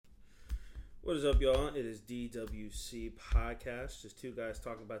What is up, y'all? It is DWC Podcast. Just two guys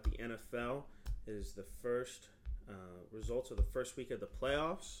talking about the NFL. It is the first results of the first week of the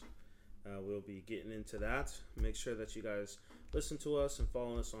playoffs. We'll be getting into that. Make sure that you guys listen to us and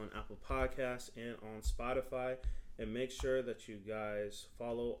follow us on Apple Podcasts and on Spotify. And make sure that you guys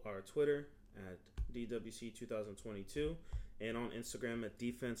follow our Twitter at DWC 2022 and on Instagram at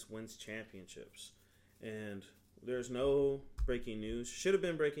Defense Wins Championships. And there's no breaking news. Should have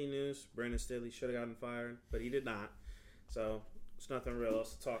been breaking news. Brandon Staley should have gotten fired, but he did not. So there's nothing real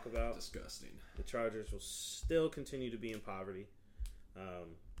else to talk about. Disgusting. The Chargers will still continue to be in poverty.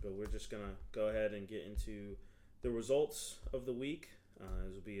 But we're just going to go ahead and get into the results of the week.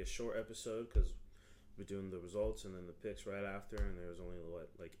 This will be a short episode because we're doing the results and then the picks right after. And there was only,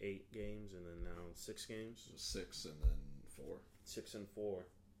 8 games and then now 6 games? 6 and then 4. 6 and 4.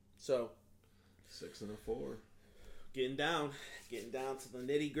 So 6 and 4. Getting down to the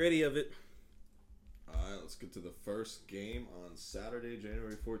nitty gritty of it. All right, let's get to the first game on Saturday,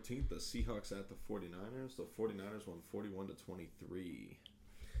 January 14th. The Seahawks at the 49ers. The 49ers won 41-23.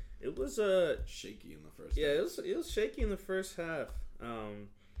 It was shaky in the first half. Yeah, it was shaky in the first half.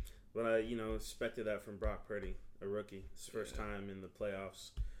 But I expected that from Brock Purdy, a rookie. His first time in the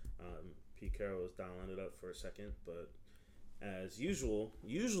playoffs. Pete Carroll was dialing it up for a second, but as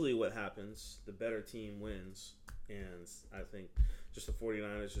usually what happens, the better team wins. And I think just the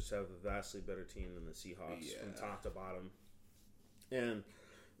 49ers just have a vastly better team than the Seahawks from top to bottom. And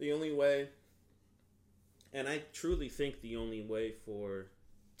the only way, and I truly think the only way for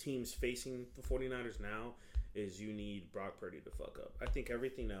teams facing the 49ers now is you need Brock Purdy to fuck up. I think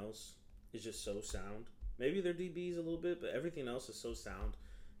everything else is just so sound. Maybe their DBs a little bit, but everything else is so sound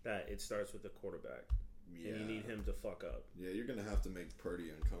that it starts with the quarterback. Yeah. And you need him to fuck up. Yeah, you're going to have to make Purdy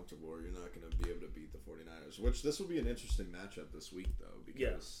uncomfortable or you're not going to be able to beat the 49ers. Which this will be an interesting matchup this week, though,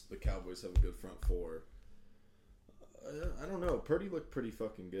 because the Cowboys have a good front four. I don't know. Purdy looked pretty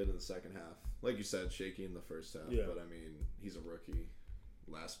fucking good in the second half. Like you said, shaky in the first half. Yeah. But, I mean, he's a rookie.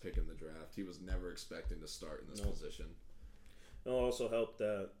 Last pick in the draft. He was never expecting to start in this position. It'll also help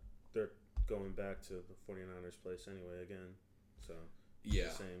that they're going back to the 49ers place anyway again. So...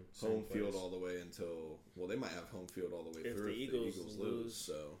 Yeah, same home field all the way until... Well, they might have home field all the way through if the Eagles lose.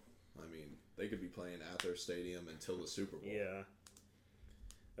 So, I mean, they could be playing at their stadium until the Super Bowl. Yeah.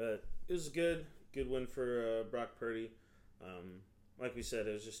 It was a good win for Brock Purdy. Like we said,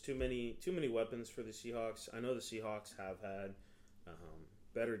 it was just too many weapons for the Seahawks. I know the Seahawks have had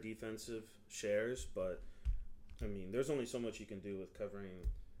better defensive shares, but, I mean, there's only so much you can do with covering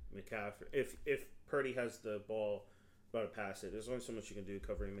McCaffrey. If Purdy has the ball... about to pass it. There's only so much you can do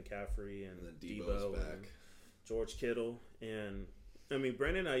covering McCaffrey and then Debo back. And George Kittle. And, I mean,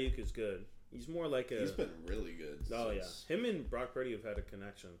 Brandon Ayuk is good. He's more like He's been really good. Oh, yeah. Him and Brock Purdy have had a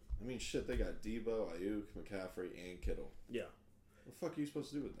connection. I mean, shit, they got Debo, Ayuk, McCaffrey, and Kittle. Yeah. What the fuck are you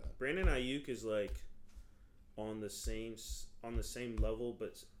supposed to do with that? Brandon Ayuk is, on the same level,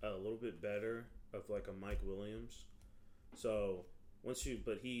 but a little bit better of, a Mike Williams. So,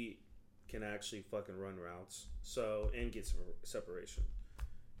 but he... can actually fucking run routes, and get separation.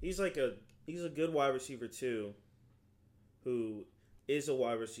 He's a good wide receiver too, who is a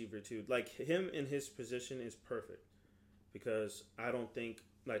wide receiver too. Like him in his position is perfect because I don't think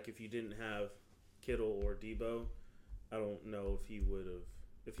if you didn't have Kittle or Debo, I don't know if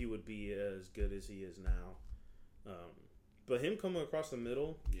he would be as good as he is now. But him coming across the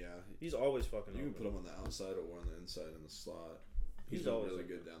middle, he's always fucking. You can put him on the outside or on the inside in the slot. He's been really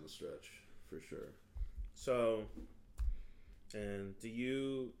good down the stretch, for sure. So, and if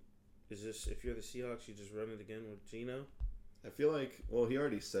you're the Seahawks, you just run it again with Geno? I feel like, he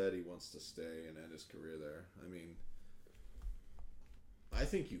already said he wants to stay and end his career there. I mean, I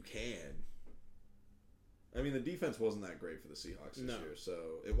think you can. I mean, the defense wasn't that great for the Seahawks this year,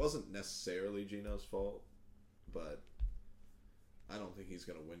 so it wasn't necessarily Geno's fault, but I don't think he's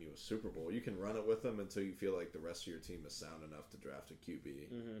going to win you a Super Bowl. You can run it with him until you feel like the rest of your team is sound enough to draft a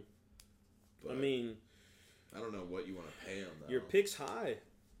QB. Mm-hmm. But I mean... I don't know what you want to pay him, though. Your pick's high.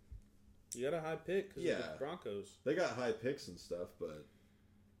 You got a high pick because of the Broncos. They got high picks and stuff, but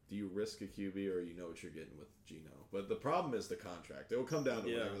do you risk a QB or you know what you're getting with Geno? But the problem is the contract. It will come down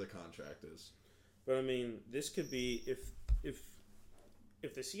to whatever the contract is. But, I mean, this could be... If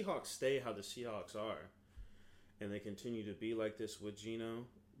the Seahawks stay how the Seahawks are, and they continue to be like this with Geno,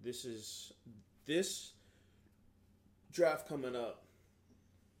 this draft coming up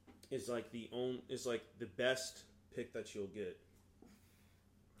is the best pick that you'll get,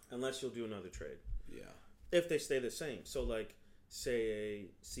 unless you'll do another trade. Yeah. If they stay the same, so say a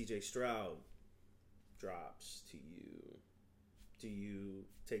CJ Stroud drops to you, do you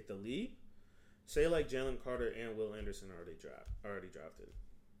take the leap, Say like Jalen Carter and Will Anderson already drafted.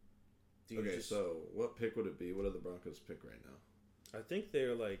 So what pick would it be? What do the Broncos pick right now? I think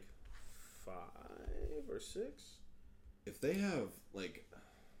they're like 5 or 6. If they have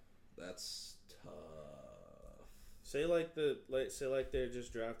that's tough. Say they're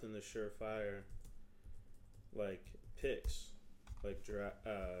just drafting the surefire picks, like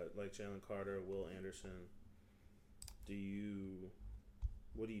Jalen Carter, Will Anderson.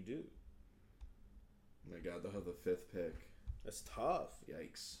 What do you do? Oh my God, they'll have the 5th pick. That's tough.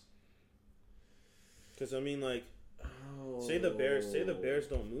 Yikes. Because say the Bears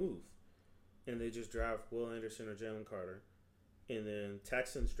don't move, and they just draft Will Anderson or Jalen Carter, and then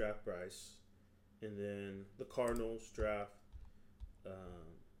Texans draft Bryce, and then the Cardinals draft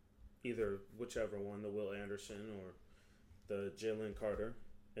either whichever one, the Will Anderson or the Jalen Carter,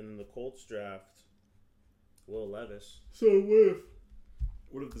 and then the Colts draft Will Levis. So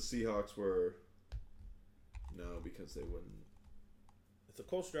what if the Seahawks were? No, because they wouldn't. If the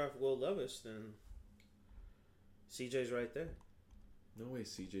Colts draft Will Levis, then CJ's right there. No way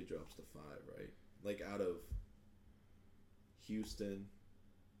CJ drops to 5, right? Out of Houston.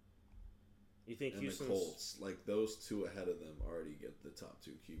 You think and Houston's... the Colts, those 2 ahead of them already get the top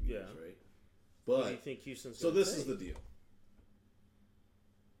 2 QBs, right? But what do you think Houston's so this is the deal.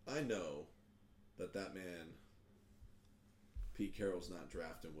 I know that man, Pete Carroll's not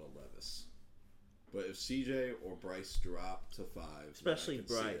drafting Will Levis. But if CJ or Bryce drop to 5, especially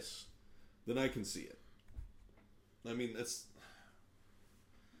Bryce, then I can see it. I mean,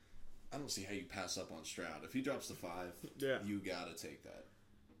 I don't see how you pass up on Stroud. If he drops to 5, you gotta take that.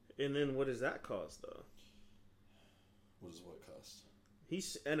 And then what does that cost, though? What does what cost?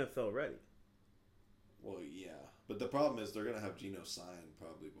 He's NFL ready. Well, yeah. But the problem is they're going to have Geno signed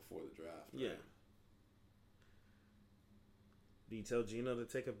probably before the draft. Right? Yeah. Do you tell Geno to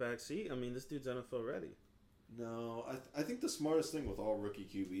take a back seat? I mean, this dude's NFL ready. No. I think the smartest thing with all rookie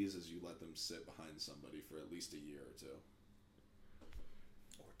QBs is you let them sit behind somebody for at least a year or 2.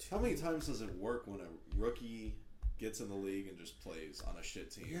 How many times does it work when a rookie gets in the league and just plays on a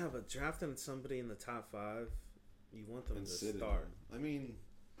shit team? Yeah, but drafting somebody in the top 5, you want them to start. I mean,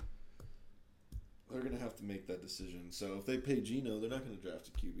 they're going to have to make that decision. So if they pay Geno, they're not going to draft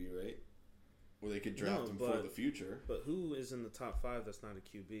a QB, right? Or they could draft him for the future. But who is in the top 5 that's not a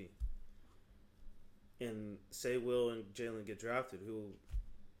QB? And say Will and Jalen get drafted, who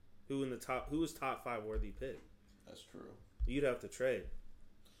is top 5 worthy pick? That's true. You'd have to trade.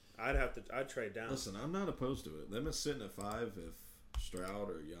 I'd trade down. Listen, I'm not opposed to it. Them sitting at 5, if Stroud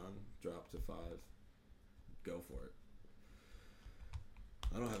or Young drop to 5, go for it.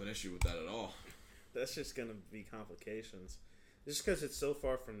 I don't have an issue with that at all. That's just going to be complications. Just because it's so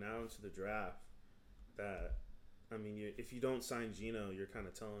far from now into the draft that, I mean, if you don't sign Geno, you're kind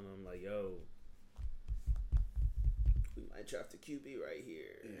of telling them, yo, we might draft a QB right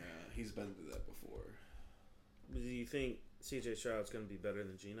here. Yeah, he's been through that before. Do you think CJ Stroud's going to be better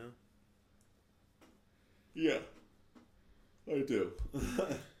than Geno? Yeah, I do.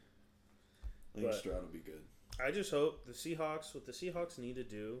 I think Stroud will be good. I just hope what the Seahawks need to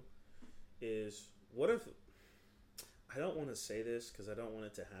do is, what if, I don't want to say this because I don't want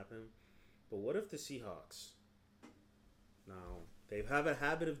it to happen, but what if the Seahawks, now, they have a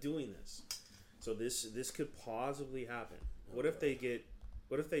habit of doing this, so this could plausibly happen. What if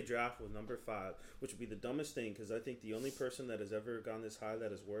they draft with number 5, which would be the dumbest thing, because I think the only person that has ever gone this high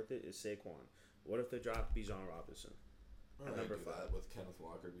that is worth it is Saquon. What if they draft Bijan Robinson at number 5 with Kenneth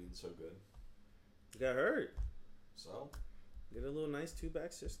Walker being so good? He got hurt. So get a little nice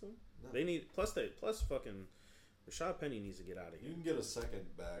 2-back system. No. They need plus fucking Rashad Penny needs to get out of here. You can get a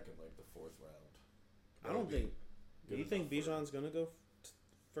second back in the 4th round. I don't think. Do you think Bijan's gonna go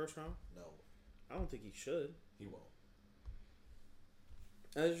first round? No, I don't think he should. He won't.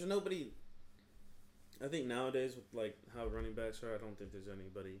 There's nobody. I think nowadays with how running backs are, I don't think there's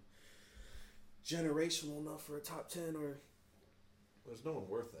anybody generational enough for a top 10 or. There's no one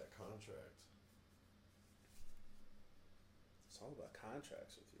worth that contract. It's all about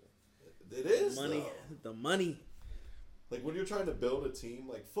contracts with you. It is money. Though. The money. When you're trying to build a team,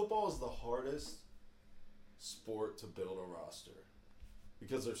 football is the hardest sport to build a roster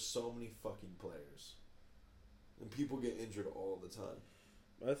because there's so many fucking players and people get injured all the time.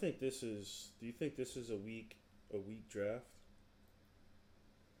 I think this is. Do you think this is a weak draft?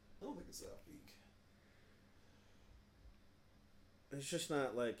 I don't think it's that weak. It's just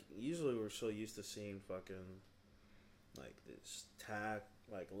not usually we're so used to seeing fucking this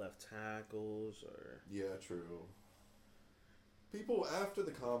left tackles or. Yeah, true. People after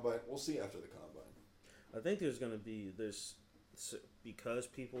the combine, we'll see after the combine. I think there's because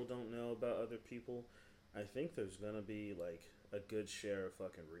people don't know about other people, I think there's going to be, like, a good share of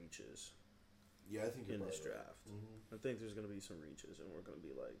fucking reaches. Yeah, I think you're in right. this draft. Mm-hmm. I think there's going to be some reaches, and we're going to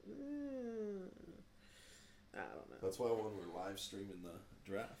be like, I don't know. That's why when we're live streaming the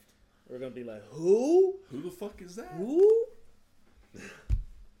draft, we're going to be like, who? Who the fuck is that? Who?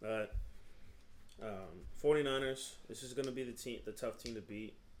 But 49ers, this is going to be the tough team to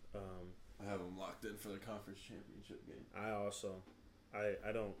beat. I have them locked in for the conference championship game. I also,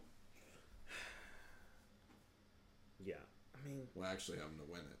 I don't. Yeah, I mean, well, I actually have them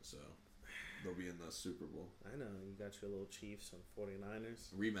to win it, so they'll be in the Super Bowl. I know you got your little Chiefs and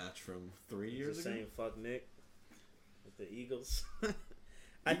 49ers rematch from 3 years ago. Same fuck Nick with the Eagles.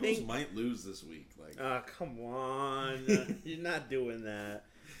 I think might lose this week. Like, come on, you're not doing that.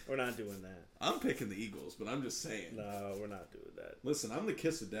 We're not doing that. I'm picking the Eagles, but I'm just saying. No, we're not doing that. Listen, I'm the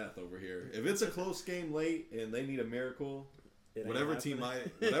kiss of death over here. If it's a close game late and they need a miracle, whatever team I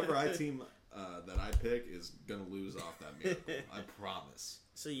pick is gonna lose off that miracle. I promise.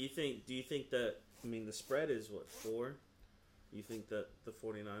 So do you think that, I mean, the spread is what, 4? You think that the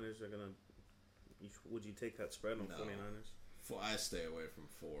 49ers are gonna, would you take that spread on 49ers? I stay away from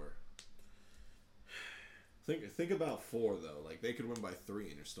 4. Think about 4 though. Like, they could win by 3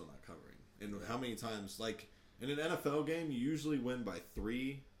 and you're still not covering. And how many times, like in an NFL game, you usually win by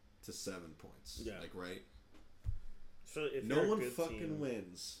 3 to 7 points. Yeah. Like, right? So if no one fucking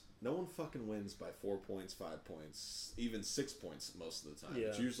wins. No one fucking wins by 4 points, 5 points, even 6 points most of the time. Yeah.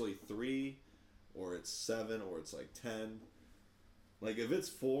 It's usually 3, or it's 7, or it's like 10. Like, if it's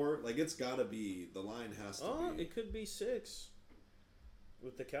 4, like, it's gotta be, the line has to be. Oh, it could be 6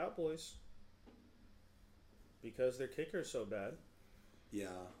 with the Cowboys because their kicker's so bad. Yeah.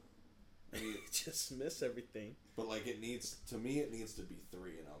 I mean, just miss everything. But, like, it needs to be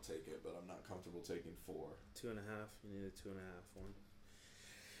 3, and I'll take it, but I'm not comfortable taking 4. 2.5. You need a 2.5 one.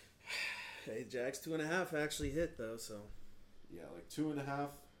 Hey, Jack's 2.5 actually hit though, so yeah, like 2.5.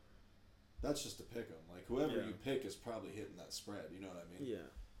 That's just to pick them. Like, whoever you pick is probably hitting that spread. You know what I mean? Yeah.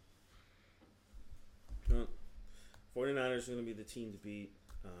 Well, 49ers are going to be the team to beat.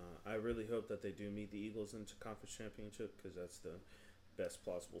 I really hope that they do meet the Eagles into conference championship because that's the best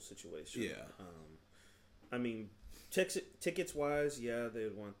plausible situation. Yeah. I mean, tickets wise, yeah, they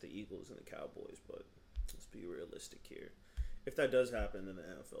would want the Eagles and the Cowboys, but let's be realistic here. If that does happen, then the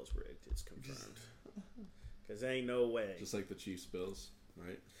NFL's rigged. It's confirmed. Because there ain't no way. Just like the Chiefs Bills,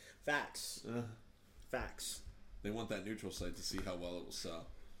 right? Facts. Facts. They want that neutral site to see how well it will sell.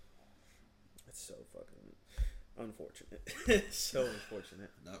 That's so fucking unfortunate. So unfortunate.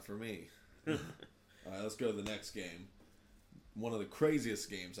 Not for me. All right, let's go to the next game. One of the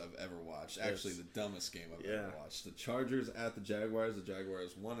craziest games I've ever watched. Actually, the dumbest game I've ever watched. The Chargers at the Jaguars. The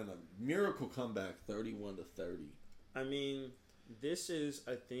Jaguars won in a miracle comeback, 31-30. I mean, this is,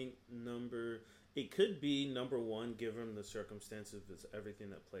 I think, it could be number 1 given the circumstances of everything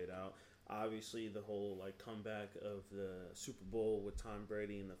that played out. Obviously, the whole, like, comeback of the Super Bowl with Tom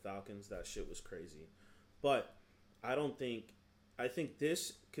Brady and the Falcons, that shit was crazy. But I think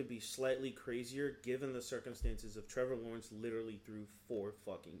this could be slightly crazier given the circumstances of Trevor Lawrence literally threw 4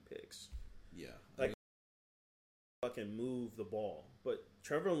 fucking picks. Yeah. Like, fucking move the ball. But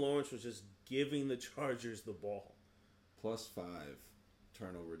Trevor Lawrence was just giving the Chargers the ball. +5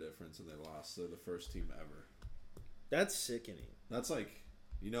 turnover difference, and they lost. They're the first team ever. That's sickening. That's like,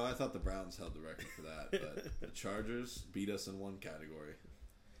 I thought the Browns held the record for that, but the Chargers beat us in one category.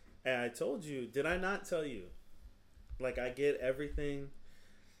 And I told you, did I not tell you? Like, I get everything.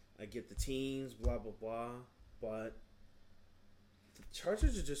 I get the teams, blah, blah, blah. But the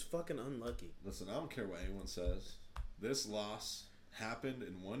Chargers are just fucking unlucky. Listen, I don't care what anyone says. This loss happened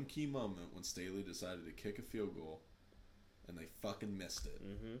in one key moment when Staley decided to kick a field goal. And they fucking missed it.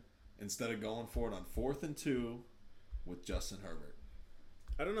 Mm-hmm. Instead of going for it on 4th and 2 with Justin Herbert.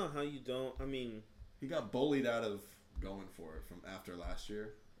 I don't know how you don't. I mean, he got bullied out of going for it from after last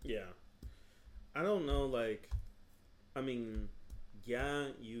year. Yeah. I don't know, like, I mean, yeah,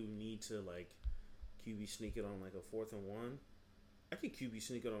 you need to, like, QB sneak it on, like, a 4th and 1. I could QB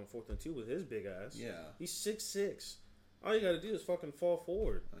sneak it on 4th and 2 with his big ass. Yeah. He's 6'6". All you got to do is fucking fall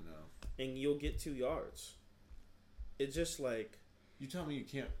forward. I know. And you'll get 2 yards. It's just like... You tell me you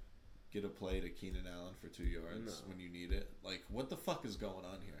can't get a play to Keenan Allen for 2 yards when you need it? Like, what the fuck is going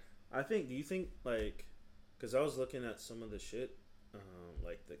on here? Do you think, like... Because I was looking at some of the shit,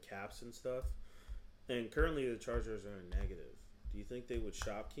 like the caps and stuff, and currently the Chargers are in negative. Do you think they would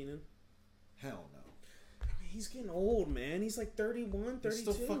shop Keenan? Hell no. I mean, he's getting old, man. He's like 31, 32. He's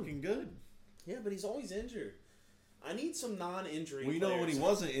still fucking good. Yeah, but he's always injured. I need some non-injury players. When he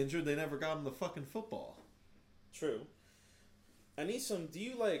wasn't injured, they never got him the fucking football. True. I need some. Do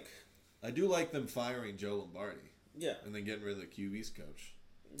you like? I do like them firing Joe Lombardi. Yeah. And then getting rid of the QB's coach.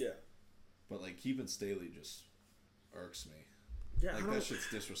 Yeah. But like keeping Staley just irks me. Yeah. Like that shit's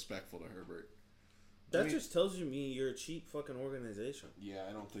disrespectful to Herbert. That just tells me you're a cheap fucking organization. Yeah,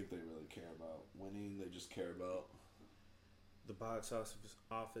 I don't think they really care about winning. They just care about the box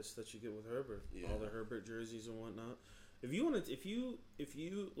office that you get with Herbert. Yeah. All the Herbert jerseys and whatnot. If you want to,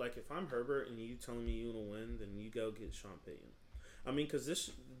 if I'm Herbert and you telling me you want to win, then you go get Sean Payton. I mean,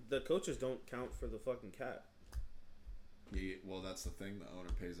 because the coaches don't count for the fucking cap. Yeah, well, that's the thing. The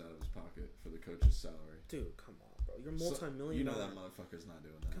owner pays out of his pocket for the coach's salary. Dude, come on, bro. You're multi-million. You know that motherfucker's not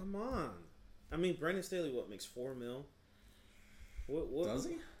doing that. Come on. I mean, Brandon Staley, makes $4 million? What does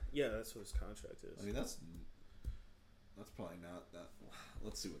he? Yeah, that's what his contract is. I mean, that's probably not that.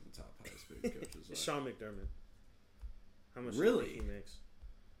 Let's see what the top highest paid coaches are. Sean McDermott. How much really do you think he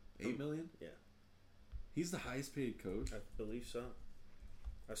makes? $8 million? Yeah. He's the highest paid coach? I believe so.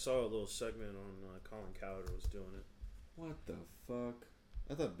 I saw a little segment on Colin Cowherd was doing it. What the fuck?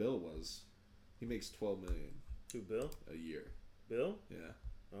 I thought Bill was. He makes $12 million. Who, Bill? A year. Bill? Yeah.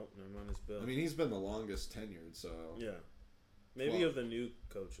 Oh, never mind, it's Bill. I mean, he's been the longest tenured, so... Yeah. Maybe of the new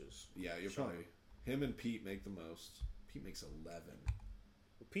coaches. Yeah, you're probably... Him and Pete make the most. Pete makes 11.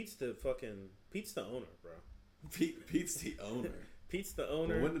 Well, Pete's the owner, bro. Pete's the owner. Pete's the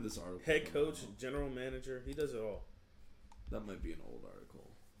owner. Well, when did this article head coach, general manager. He does it all. That might be an old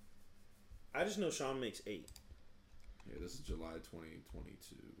article. I just know Sean makes 8. Yeah, this is July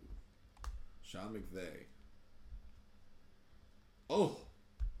 2022. Sean McVay. Oh!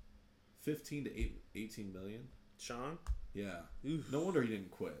 15 to 18 million? Sean? Yeah. Oof. No wonder he didn't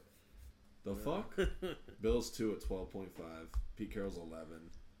quit. The fuck? Bill's 2 at 12.5. Pete Carroll's 11.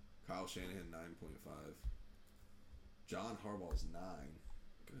 Kyle Shanahan 9.5. John Harbaugh's 9.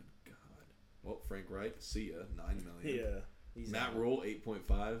 Good God. Well, Frank Reich, see ya. 9 million. Yeah. Matt Rule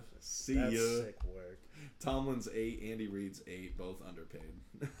 8.5. See That's ya. Sick work. Tomlin's 8. Andy Reid's 8. Both underpaid.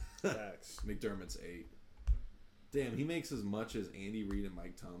 Facts. McDermott's 8. Damn, he makes as much as Andy Reid and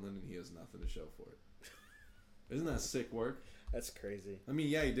Mike Tomlin, and he has nothing to show for it. Isn't that sick work? That's crazy. I mean,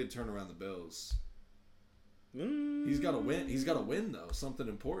 yeah, he did turn around the Bills. He's got to win. He's got to win though. Something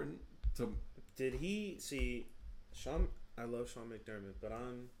important. Did he see Sean? I love Sean McDermott, but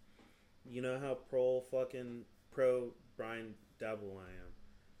you know how pro Brian Dabble I am.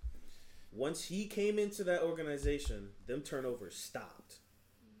 Once he came into that organization, them turnovers stopped.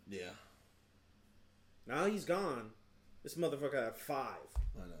 Yeah. Now he's gone. This motherfucker had 5.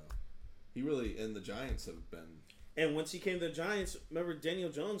 I know. He really, and the Giants have been. And once he came to the Giants, remember Daniel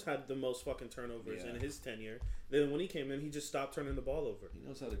Jones had the most fucking turnovers in his tenure. Then when he came in, he just stopped turning the ball over. He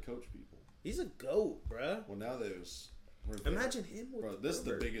knows how to coach people. He's a GOAT, bruh. Well, now there's Rivera. Imagine him with Bro, this is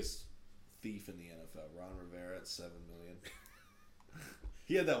the biggest thief in the NFL. Ron Rivera at $7 million.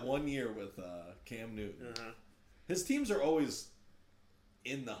 He had that 1 year with Cam Newton. Uh-huh. His teams are always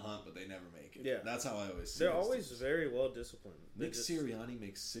in the hunt, but they never make it. Yeah, that's how I always see. They're always teams. Very well disciplined. Nick Sirianni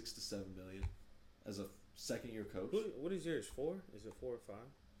makes $6 to $7 million as a second-year coach. What is yours? 4? Is it 4 or 5?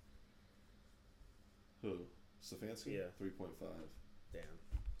 Who? Stefanski? Yeah, 3.5. Damn.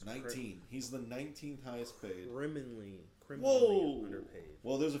 19. He's the 19th highest paid. Criminally underpaid.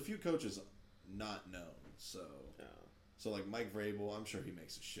 Well, there's a few coaches not known, so like Mike Vrabel, I'm sure he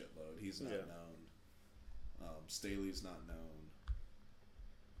makes a shitload. He's not known. Staley's not known.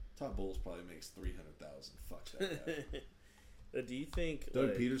 Todd Bowles probably makes $300,000. Fuck that guy. Do you think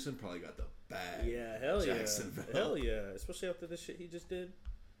Doug Peterson probably got the bag? Yeah, hell Jacksonville. Yeah, hell yeah. Especially after the shit he just did.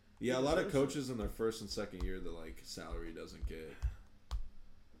 Yeah, a lot of coaches in their first and second year, the salary doesn't get.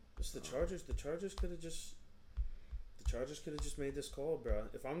 It's the Chargers. The Chargers could have just made this call, bro.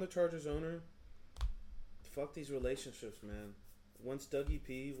 If I'm the Chargers owner, fuck these relationships, man. Once Dougie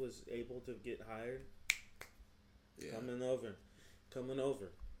P was able to get hired, coming over.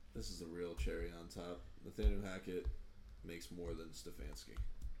 This is the real cherry on top. Nathaniel Hackett makes more than Stefanski.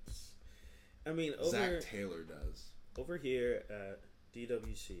 I mean, Zach Taylor does. Over here at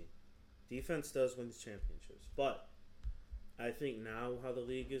DWC, defense does win championships, but I think now how the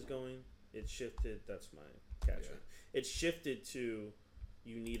league is going, it's shifted. That's my catch. Yeah. It's shifted to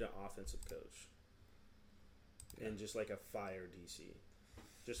you need an offensive coach. Yeah. And just like a fire DC.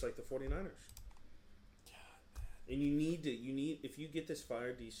 Just like the 49ers. God, man. And you need if you get this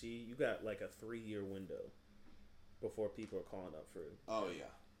fire DC, you got like a 3-year window before people are calling up for it. Oh yeah.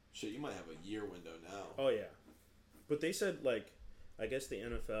 Shit, you might have a year window now. Oh yeah. But they said I guess the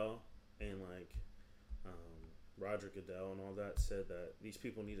NFL and Roger Goodell and all that said that these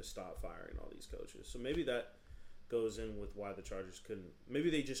people need to stop firing all these coaches. So maybe that goes in with why the Chargers couldn't.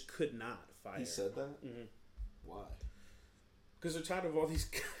 Maybe they just could not fire. He said that? Mm-hmm. Why? Because they're tired of all these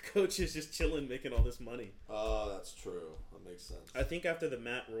coaches just chilling, making all this money. Oh, that's true. That makes sense. I think after the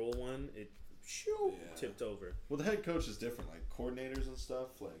Matt Rule one, it tipped over. Well, the head coach is different. Like, coordinators and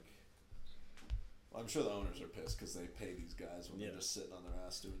stuff, like... I'm sure the owners are pissed because they pay these guys when they're just sitting on their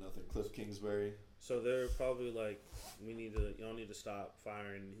ass doing nothing. Cliff Kingsbury. So they're probably like, y'all need to stop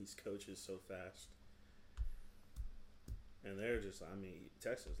firing these coaches so fast. And they're just,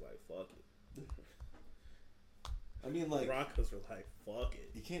 Texas like, fuck it. I mean, like... Broncos are like, fuck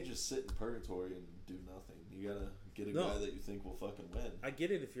it. You can't just sit in purgatory and do nothing. You gotta get a guy that you think will fucking win. I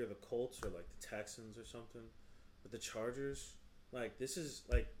get it if you're the Colts or, like, the Texans or something. But the Chargers, like, this is,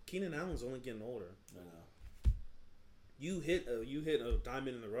 like, Keenan Allen's only getting older. I know. You hit a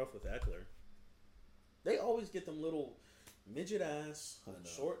diamond in the rough with Eckler. They always get them little midget-ass,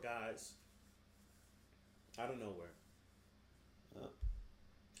 short guys out of nowhere.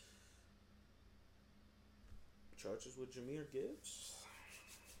 Chargers with Jahmyr Gibbs.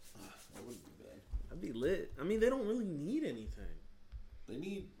 That wouldn't be bad. That'd be lit. I mean, they don't really need anything. They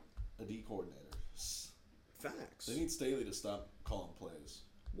need a D coordinator. Facts. They need Staley to stop calling plays.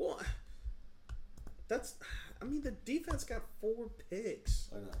 Well, the defense got 4 picks.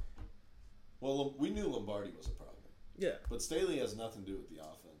 I know. Well, we knew Lombardi was a problem. Yeah. But Staley has nothing to do with the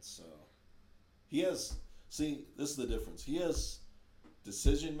offense, so... He has... See, this is the difference. He has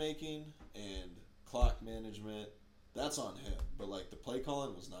decision-making and clock management. That's on him. But, like, the play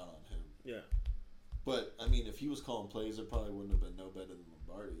calling was not on him. Yeah. But, I mean, if he was calling plays, it probably wouldn't have been no better than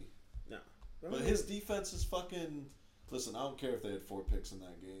Lombardi. No. But his defense is fucking... Listen, I don't care if they had 4 picks in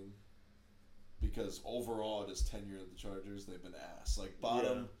that game. Because overall, in his tenure of the Chargers, they've been ass. Like,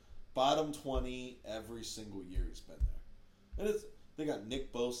 bottom 20 every single year he's been there. And they got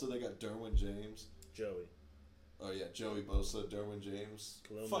Nick Bosa, they got Derwin James. Joey. Oh, yeah, Joey Bosa, Derwin James.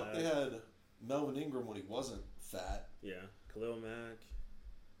 Khalil Mack. They had Melvin Ingram when he wasn't fat. Yeah, Khalil Mack.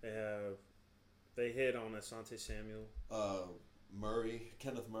 They hit on Asante Samuel.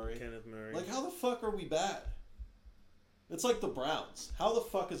 Kenneth Murray. Like, how the fuck are we bad? It's like the Browns. How the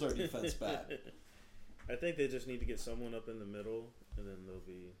fuck is our defense bad? I think they just need to get someone up in the middle, and then they'll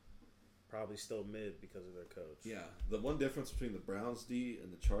be probably still mid because of their coach. Yeah, the one difference between the Browns D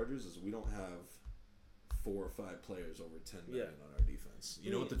and the Chargers is we don't have 4 or 5 players over 10 million on our defense.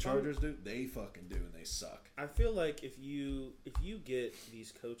 You know what the Chargers do? They fucking do, and they suck. I feel like if you get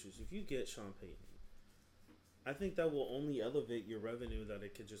these coaches, if you get Sean Payton, I think that will only elevate your revenue that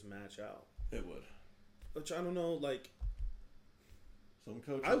it could just match out. It would. Which I don't know, like... Some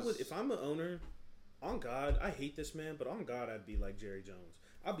coaches... I would, if I'm an owner, on God, I hate this man, but on God, I'd be like Jerry Jones.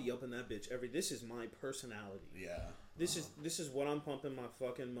 I'll be up in that bitch this is my personality. Yeah. This is what I'm pumping my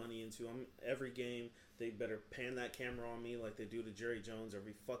fucking money into. Every game, they better pan that camera on me like they do to Jerry Jones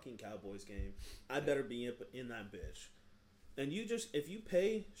every fucking Cowboys game. I better be in that bitch. And if you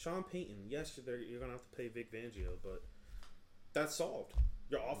pay Sean Payton, yes, you're going to have to pay Vic Fangio, but that's solved.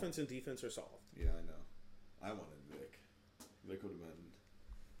 Your offense and defense are solved. Yeah, I know. I wanted Vic. Vic would have been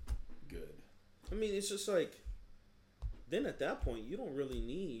good. I mean, it's just like, then at that point, you don't really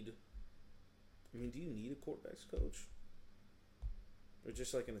need... I mean, do you need a quarterback's coach? Or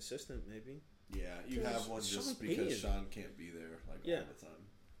just like an assistant, maybe? Yeah, you have one just because Sean can't be there all the time.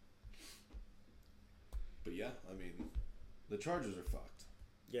 But yeah, I mean, the Chargers are fucked.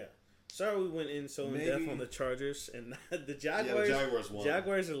 Yeah. Sorry we went in so in depth on the Chargers. And the Jaguars... Yeah, the Jaguars won.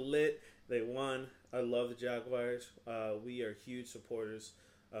 Jaguars are lit. They won. I love the Jaguars. We are huge supporters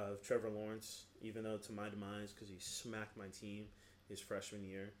of Trevor Lawrence, even though to my demise, because he smacked my team his freshman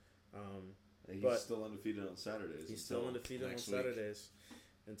year. He's still undefeated on Saturdays. He's still undefeated on Saturdays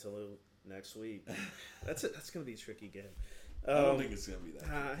until next week. That's going to be a tricky game. I don't think it's going to be that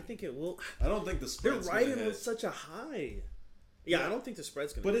tricky. I think it will. I don't think the spread's They're riding with such a high. Yeah, I don't think the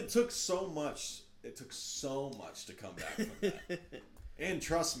spread's going to. But it took so much. It took so much to come back from that. And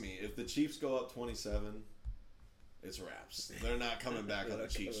trust me, if the Chiefs go up 27, it's wraps. They're not coming back on the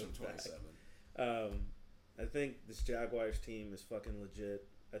Chiefs from 27. I think this Jaguars team is fucking legit.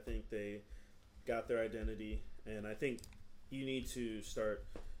 I think they got their identity, and I think you need to start,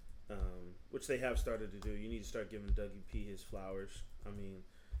 which they have started to do, you need to start giving WP his flowers. I mean,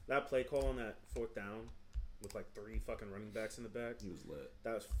 that play call on that 4th down with like 3 fucking running backs in the back. He was lit.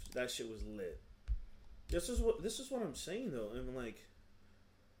 That shit was lit. This is what I'm saying though. I mean, like,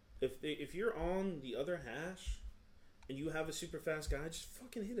 if you're on the other hash and you have a super fast guy, just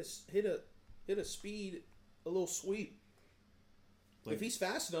fucking hit a speed, a little sweep. Like, if he's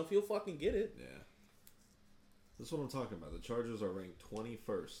fast enough, he'll fucking get it. Yeah. That's what I'm talking about. The Chargers are ranked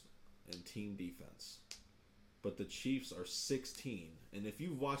 21st in team defense. But the Chiefs are 16. And if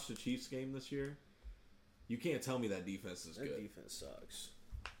you've watched the Chiefs game this year, You can't tell me that defense is good. That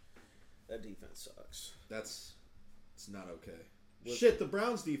defense sucks. It's not okay. Shit, the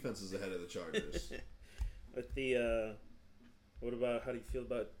Browns defense is ahead of the Chargers. With the, what about, how do you feel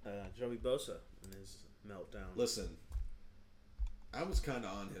about Joey Bosa and his meltdown? Listen, I was kind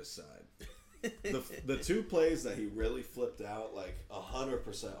of on his side. The two plays that he really flipped out, like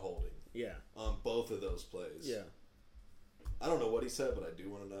 100% holding. Yeah. On both of those plays. Yeah. I don't know what he said, but I do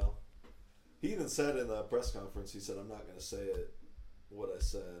want to know. He even said in the press conference, he said, I'm not going to say it, what I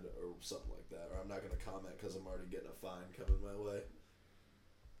said, or something like that. Or I'm not going to comment because I'm already getting a fine coming my way.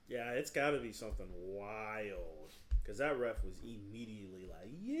 Yeah, it's got to be something wild. Because that ref was immediately like,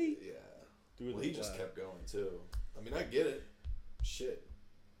 yeet. Yeah. Well, he just kept going, too. I mean, I get it. Shit.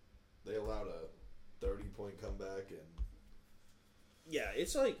 They allowed a 30-point comeback, and... Yeah,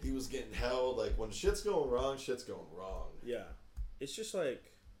 it's like... He was getting held. Like, when shit's going wrong, shit's going wrong. Yeah. It's just like...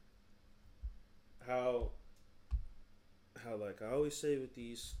 How like I always say with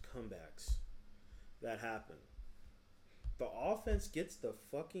these comebacks that happen, the offense gets the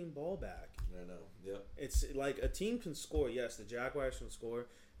fucking ball back. I know. Yep. It's like a team can score. Yes, the Jaguars can score.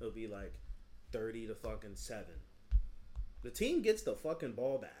 It'll be like 30-7. The team gets the fucking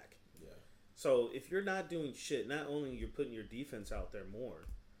ball back. Yeah. So if you're not doing shit, not only you're putting your defense out there more,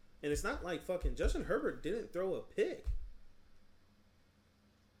 and it's not like fucking Justin Herbert didn't throw a pick.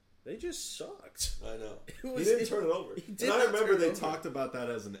 They just sucked. I know. He didn't turn it over. And I remember they talked about that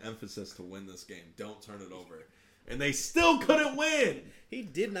as an emphasis to win this game. Don't turn it over. And they still couldn't win. He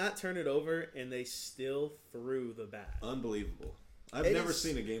did not turn it over, and they still threw the bat. Unbelievable. I've never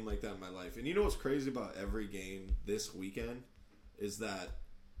seen a game like that in my life. And you know what's crazy about every game this weekend is that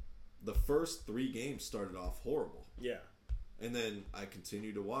the first 3 games started off horrible. Yeah. And then I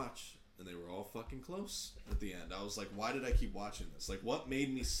continued to watch, and they were all fucking close at the end. I was like, why did I keep watching this? Like, what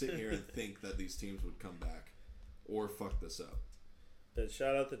made me sit here and think that these teams would come back or fuck this up? But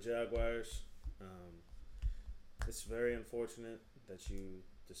shout out the Jaguars. It's very unfortunate that you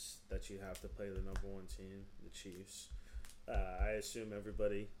have to play the number 1 team, the Chiefs. I assume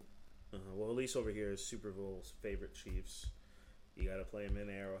everybody, well, at least over here, is Super Bowl's favorite Chiefs. You got to play them in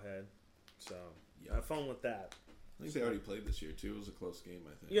Arrowhead. So, have fun with that. I think they already played this year, too. It was a close game,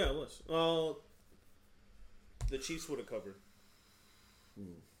 I think. Yeah, it was. Well, the Chiefs would have covered.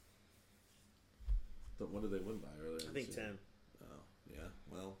 What did they win by earlier? I think 10. Oh, yeah.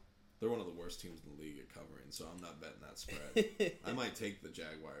 Well, they're one of the worst teams in the league at covering, so I'm not betting that spread. I might take the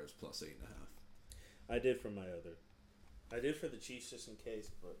Jaguars plus 8.5. I did for my other. I did for the Chiefs just in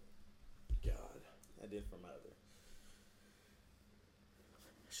case, but God, I did for my other.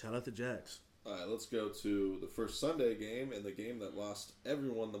 Shout out the Jags. All right, let's go to the first Sunday game and the game that lost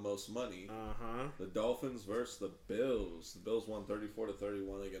everyone the most money. The Dolphins versus the Bills. The Bills won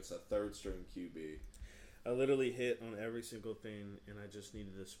 34-31 against a third-string QB. I literally hit on every single thing, and I just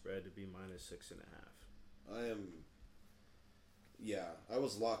needed the spread to be -6.5. I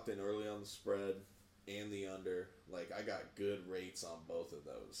was locked in early on the spread and the under. Like, I got good rates on both of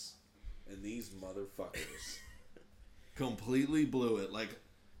those. And these motherfuckers completely blew it. Like,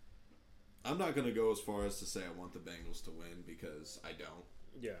 I'm not going to go as far as to say I want the Bengals to win because I don't.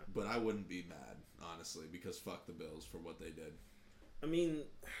 Yeah. But I wouldn't be mad, honestly, because fuck the Bills for what they did. I mean,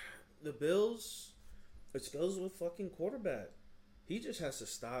 the Bills, it goes with fucking quarterback. He just has to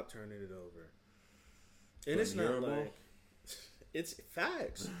stop turning it over. And it's not like... It's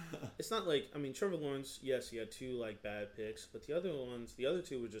facts. It's not like... I mean, Trevor Lawrence, yes, he had 2, like, bad picks. But the other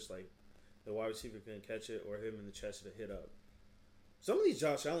 2 were just, like, the wide receiver couldn't catch it or hit him in the chest to hit up. Some of these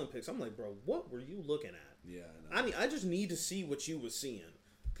Josh Allen picks, I'm like, bro, what were you looking at? Yeah, I mean, I just need to see what you was seeing.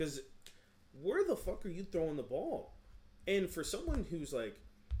 Because where the fuck are you throwing the ball? And for someone who's, like,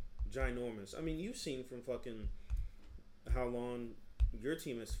 ginormous, I mean, you've seen from fucking how long your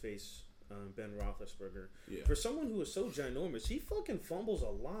team has faced Ben Roethlisberger. Yeah. For someone who is so ginormous, he fucking fumbles a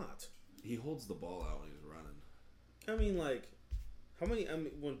lot. He holds the ball out when he's running. I mean, like,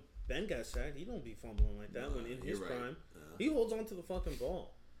 when Ben got sacked, he don't be fumbling like that when in his prime. He holds on to the fucking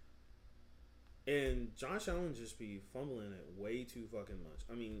ball. And Josh Allen just be fumbling it way too fucking much.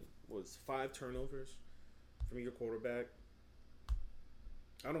 I mean, was 5 turnovers from your quarterback?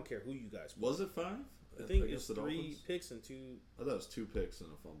 I don't care who you guys put. Was it 5? I think it's 3 picks and 2. I thought it was 2 picks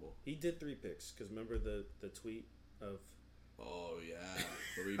and a fumble. He did 3 picks because remember the tweet of. Oh yeah,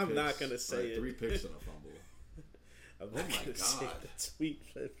 3 I'm picks. not gonna say it. 3 picks and a fumble. I'm not gonna say the tweet.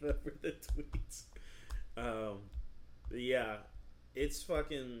 Remember the tweets. Yeah, it's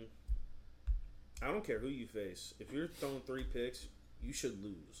fucking. I don't care who you face. If you're throwing 3 picks, you should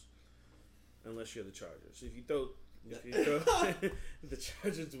lose. Unless you're the Chargers. If you throw If you throw, the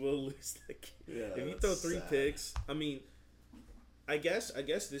Chargers will lose that game. Yeah, if you throw 3 picks, I mean, I guess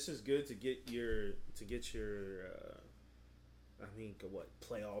this is good to get your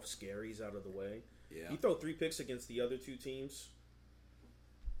playoff scaries out of the way. Yeah. You throw 3 picks against the other 2 teams,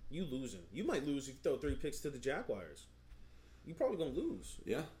 you losing. You might lose if you throw 3 picks to the Jaguars. You probably gonna lose.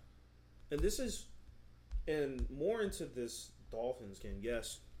 Yeah. And more into this Dolphins game.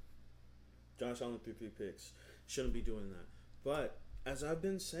 Yes, Josh Allen threw 3 picks. Shouldn't be doing that. But as I've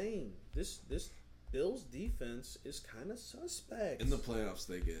been saying, this Bills defense is kind of suspect. In the playoffs,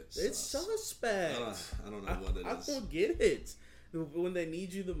 they get it's suspect. I don't know what it is. I don't get it when they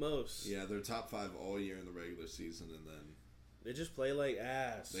need you the most. Yeah, they're top 5 all year in the regular season, and then they just play like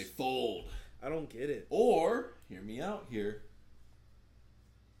ass. They fold. I don't get it. Or hear me out here.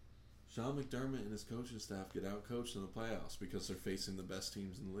 Sean McDermott and his coaching staff get out-coached in the playoffs because they're facing the best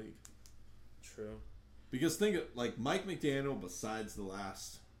teams in the league. True. Because think of, like, Mike McDaniel, besides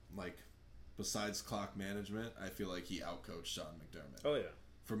clock management, I feel like he out-coached Sean McDermott. Oh, yeah.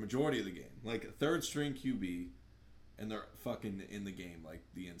 For majority of the game. Like, a third-string QB, and they're fucking in the game, like,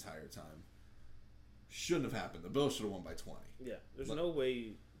 the entire time. Shouldn't have happened. The Bills should have won by 20. Yeah. There's no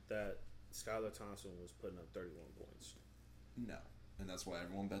way that Skylar Thompson was putting up 31 points. No. And that's why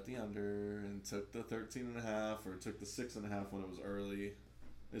everyone bet the under and took the 13.5 or took the 6.5 when it was early.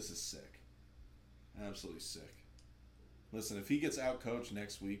 This is sick. Absolutely sick. Listen, if he gets out-coached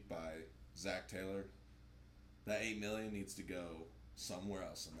next week by Zach Taylor, that $8 million needs to go somewhere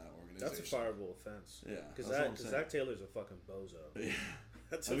else in that organization. That's a fireable offense. Yeah. Because Zach Taylor's a fucking bozo. Yeah.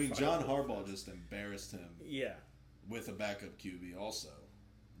 John Harbaugh just embarrassed him. Yeah. With a backup QB also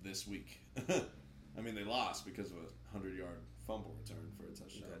this week. They lost because of a 100-yard fumble return for a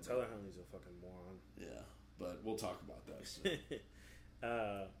touchdown. Yeah, Tyler Huntley's a fucking moron. Yeah, but we'll talk about that soon.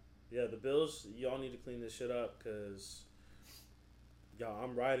 Yeah, the Bills, y'all need to clean this shit up because, y'all,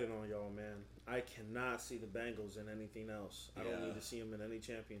 I'm riding on y'all, man. I cannot see the Bengals in anything else. I don't need to see them in any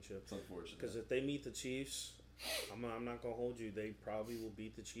championship. It's unfortunate. Because if they meet the Chiefs, I'm not going to hold you. They probably will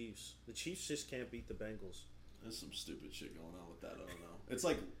beat the Chiefs. The Chiefs just can't beat the Bengals. There's some stupid shit going on with that. I don't know. It's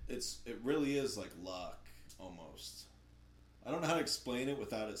like, it really is like luck, almost. I don't know how to explain it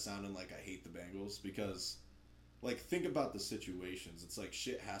without it sounding like I hate the Bengals because, like, think about the situations. It's like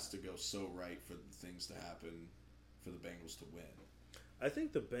shit has to go so right for things to happen for the Bengals to win. I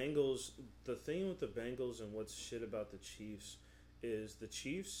think the thing with the Bengals and what's shit about the Chiefs is the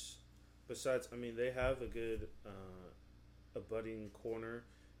Chiefs, besides, they have a good, a budding corner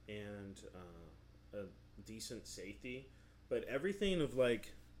and a decent safety, but everything of,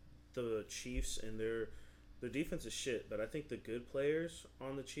 like, the Chiefs and their defense is shit, but I think the good players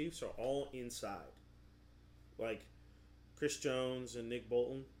on the Chiefs are all inside. Like, Chris Jones and Nick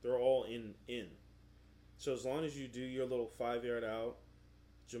Bolton, they're all in. So as long as you do your little 5-yard out,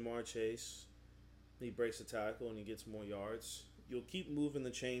 Jamar Chase, he breaks a tackle and he gets more yards, you'll keep moving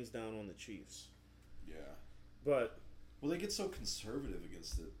the chains down on the Chiefs. Yeah. But... Well, they get so conservative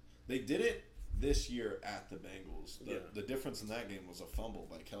against it. They did it this year at the Bengals. The difference in that game was a fumble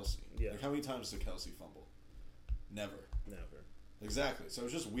by Kelsey. Yeah. Like, how many times did Kelsey fumble? Never. Exactly. So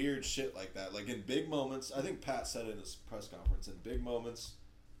it's just weird shit like that. Like, in big moments, I think Pat said in his press conference, in big moments,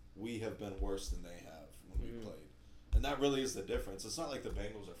 we have been worse than they have when we played. And that really is the difference. It's not like the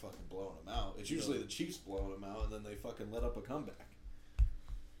Bengals are fucking blowing them out. It's usually the Chiefs blowing them out, and then they fucking let up a comeback.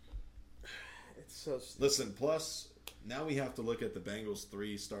 It's so stupid. Listen, plus, now we have to look at the Bengals'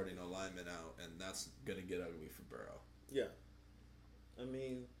 3 starting alignment out, and that's going to get ugly for Burrow. Yeah.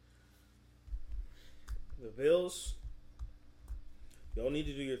 The Bills, y'all need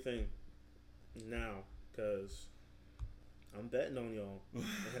to do your thing now, because I'm betting on y'all,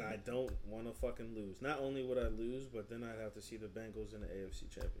 and I don't want to fucking lose. Not only would I lose, but then I'd have to see the Bengals in the AFC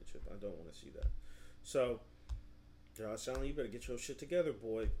Championship. I don't want to see that. So, Josh Allen, you better get your shit together,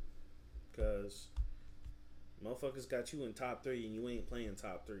 boy, because motherfuckers got you in top 3, and you ain't playing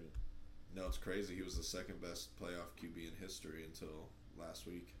top 3. No, it's crazy. He was the second best playoff QB in history until last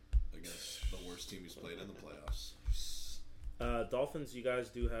week against the worst team he's played in the playoffs. Dolphins, you guys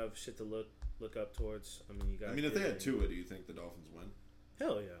do have shit to look up towards. You guys. If they had Tua, do you think the Dolphins win?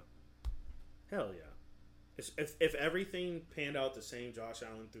 Hell yeah. If everything panned out the same, Josh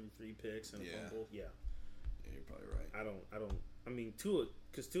Allen threw 3 picks and a fumble, yeah. Yeah, you're probably right. I don't. Tua,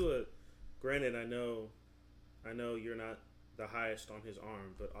 because Tua, granted, I know you're not the highest on his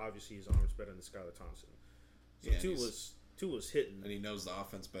arm, but obviously his arm's better than Skylar Thompson. So Tua's hitting, and he knows the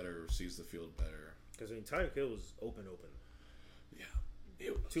offense better, sees the field better. Because Tyreek Hill was open.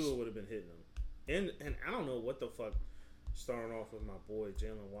 Yeah, Tua would have been hitting him, and I don't know what the fuck starting off with my boy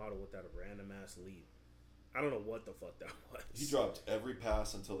Jalen Waddle with that random ass lead. I don't know what the fuck that was. He dropped every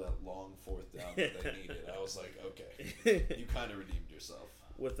pass until that long fourth down that they needed. I was like, okay, you kind of redeemed yourself.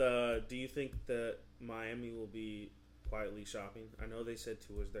 With do you think that Miami will be quietly shopping? I know they said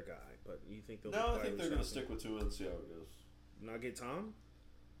Tua's their guy, but you think they'll be quietly shopping? No, I think they're going to stick with Tua and see how it goes. Not get Tom?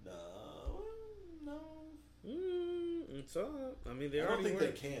 No. So, I mean, I don't think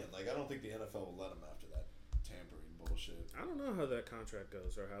they can. Like, I don't think the NFL will let them after that tampering bullshit. I don't know how that contract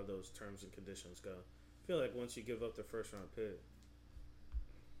goes or how those terms and conditions go. I feel like once you give up the first round pick,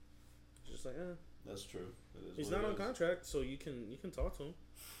 it's just like, That's true. It is. He's not on contract, so you can talk to him.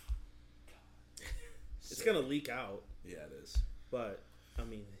 It's gonna leak out. Yeah, it is. But I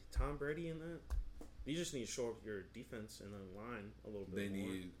mean, Tom Brady in that, you just need to shore up your defense and then line a little bit. They more.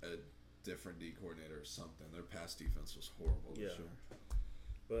 need a different D coordinator or something. Their pass defense was horrible this year.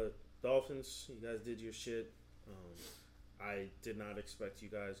 But Dolphins, you guys did your shit. I did not expect you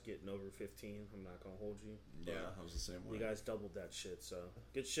guys getting over 15. I'm not gonna hold you. Yeah, I was the same way. You guys doubled that shit. So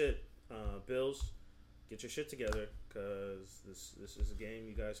good shit. Bills, get your shit together because this is a game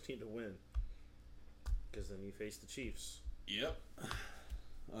you guys need to win. Because then you face the Chiefs. Yep.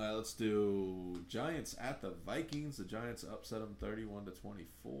 All right, let's do Giants at the Vikings. The Giants upset them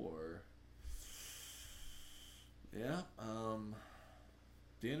 31-24. Yeah.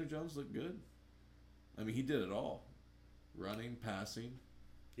 Daniel Jones looked good. I mean, he did it all. Running, passing.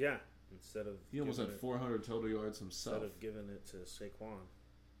 Yeah. He almost had 400 total yards himself. Instead of giving it to Saquon.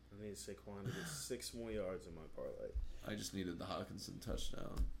 I need Saquon to get 6 more yards in my parlay. I just needed the Hawkinson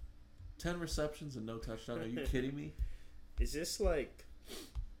touchdown. 10 receptions and no touchdown. Are you kidding me? Is this like...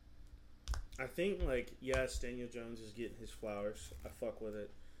 I think, like, yes, Daniel Jones is getting his flowers. I fuck with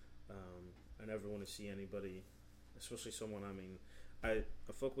it. I never want to see anybody, especially someone, I mean, I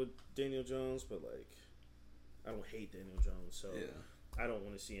fuck with Daniel Jones, but, like, I don't hate Daniel Jones, so I don't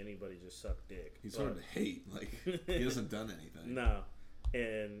want to see anybody just suck dick. He's hard to hate. Like, he hasn't done anything. No.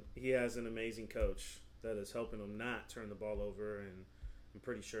 And he has an amazing coach that is helping him not turn the ball over, and I'm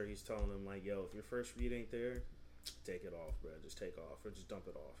pretty sure he's telling him, like, yo, if your first read ain't there, take it off, bro. Just take off or just dump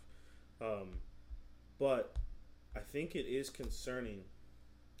it off. But I think it is concerning.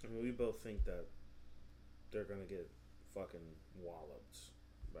 I mean, we both think that they're going to get fucking walloped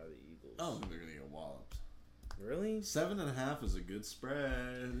by the Eagles. I don't think they're going to get walloped. Really? 7.5 is a good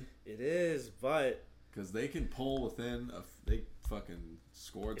spread. It is, but... Because they can pull within they fucking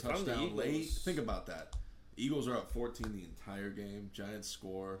score a touchdown late. Think about that. Eagles are up 14 the entire game. Giants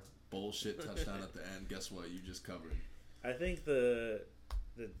score. Bullshit touchdown at the end. Guess what? You just covered. I think the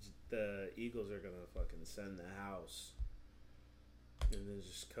Eagles are going to fucking send the house. And then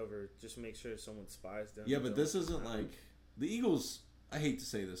just make sure someone spies them. Yeah, but this isn't like... The Eagles... I hate to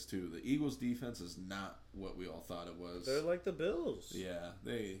say this, too. The Eagles' defense is not what we all thought it was. They're like the Bills. Yeah,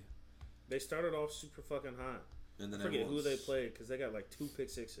 They started off super fucking hot. And then I forget who they played because they got like 2 pick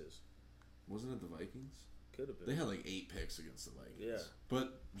sixes. Wasn't it the Vikings? Could have been. They had like 8 picks against the Vikings. Yeah.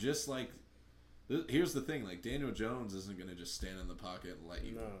 But just like... Here's the thing. Like, Daniel Jones isn't going to just stand in the pocket and let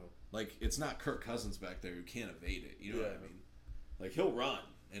you... No. Like, it's not Kirk Cousins back there who can't evade it. You know what I mean? Like, he'll run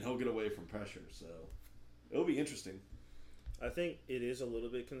and he'll get away from pressure. So, it'll be interesting. I think it is a little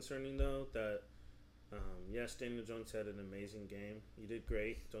bit concerning, though, that, yes, Daniel Jones had an amazing game. He did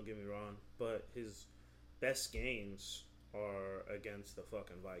great, don't get me wrong. But his best games are against the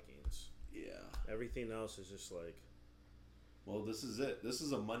fucking Vikings. Yeah. Everything else is just like... Well, this is it. This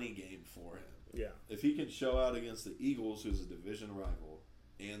is a money game for him. Yeah. If he can show out against the Eagles, who's a division rival,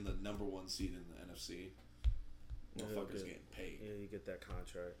 and the number 1 seed in the NFC, motherfucker's getting paid. Yeah, you get that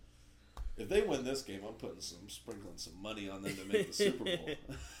contract. If they win this game, I'm sprinkling some money on them to make the Super Bowl.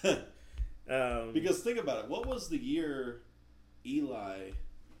 Because think about it. What was the year Eli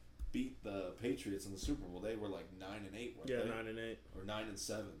beat the Patriots in the Super Bowl? They were like 9-8, weren't they? 9-8. Or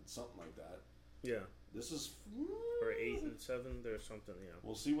 9-7, something like that. Yeah. This is... Or 8-7, there's something, yeah.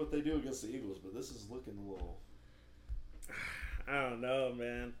 We'll see what they do against the Eagles, but this is looking a little... I don't know,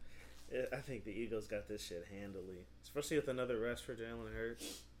 man. I think the Eagles got this shit handily. Especially with another rest for Jalen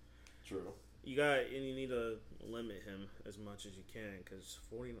Hurts. True. You need to limit him as much as you can because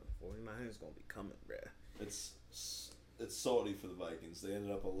 49 is going to be coming, bruh. It's salty for the Vikings. They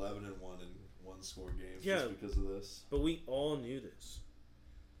ended up 11-1 in one-score games just because of this. But we all knew this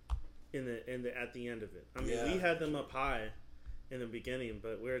at the end of it. I mean, we had them up high in the beginning,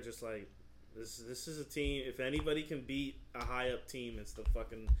 but we're just like, this is a team. If anybody can beat a high-up team, it's the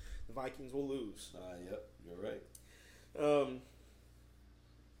Vikings will lose. Yep, you're right.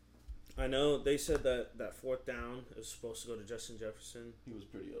 I know they said that fourth down is supposed to go to Justin Jefferson. He was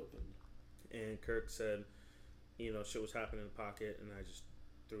pretty open. And Kirk said, shit was happening in the pocket, and I just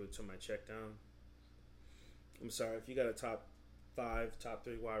threw it to my check down. I'm sorry, if you got a top 5, top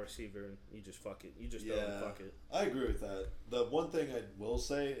 3 wide receiver, you just fuck it. You just don't fuck it. I agree with that. The one thing I will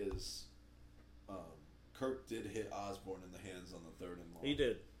say is Kirk did hit Osborne in the hands on the 3rd and long. He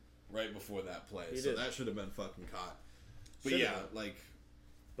did. Right before that play. He so did. That should have been fucking caught. But Should've yeah, been. like...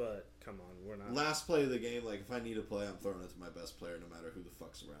 But, come on, we're not... Last play of the game, like, if I need a play, I'm throwing it to my best player no matter who the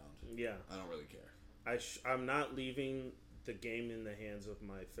fuck's around. Yeah. I don't really care. I'm not leaving the game in the hands of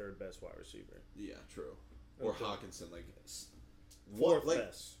my 3rd best wide receiver. Yeah, true. Or Hawkinson, like...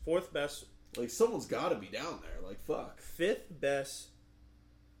 4th best. Like, someone's got to be down there. Like, fuck. 5th best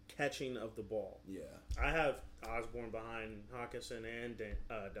catching of the ball. Yeah. I have Osborne behind Hawkinson and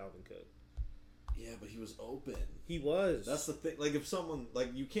Dalvin Cook. Yeah, but he was open. He was. That's the thing. Like, if someone... Like,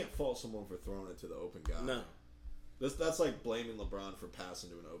 you can't fault someone for throwing it to the open guy. No. That's like blaming LeBron for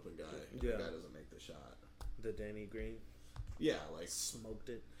passing to an open guy. Yeah. The guy doesn't make the shot. The Danny Green. Yeah, like... Smoked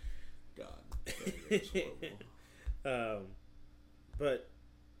it. God. But...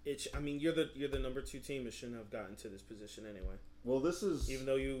 you're the number 2 team. It shouldn't have gotten to this position anyway. Well, this is... Even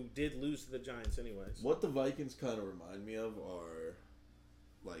though you did lose to the Giants anyways. What the Vikings kind of remind me of are,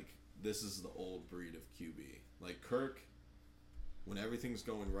 like, this is the old breed of QB. Like, Kirk, when everything's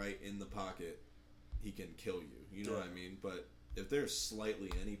going right in the pocket, he can kill you. You know what I mean? But if there's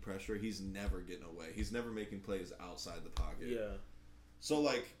slightly any pressure, he's never getting away. He's never making plays outside the pocket. Yeah. So,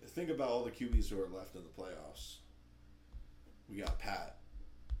 like, think about all the QBs who are left in the playoffs. We got Pat.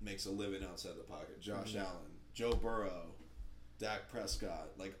 Makes a living outside the pocket. Josh Allen, Joe Burrow, Dak Prescott.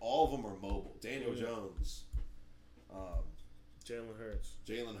 Like, all of them are mobile. Daniel Jones. Jalen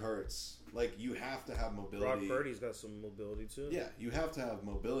Hurts. Like, you have to have mobility. Brock Purdy's got some mobility, too. Yeah, you have to have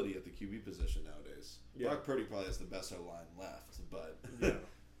mobility at the QB position nowadays. Yeah. Brock Purdy probably has the best O-line left, but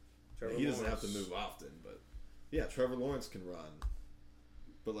he doesn't have to move often. But, yeah, Trevor Lawrence can run.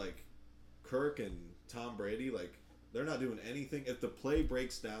 But, like, Kirk and Tom Brady, like, they're not doing anything. If the play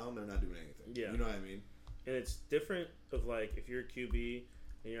breaks down, they're not doing anything. Yeah. You know what I mean? And it's different of, like, if you're a QB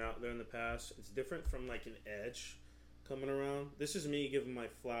and you're out there in the pass, it's different from, like, an edge coming around. This is me giving my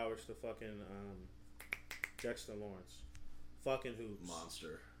flowers to fucking Dexter Lawrence. Fucking hoops.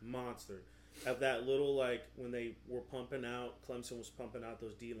 Monster. At that little, like, when they were pumping out, Clemson was pumping out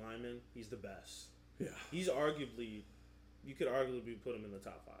those D linemen, he's the best. Yeah. He's arguably, you could arguably put him in the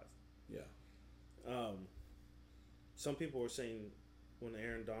top 5. Yeah. Some people were saying when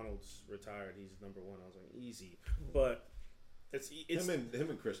Aaron Donald's retired, he's number 1. I was like, easy. But it's him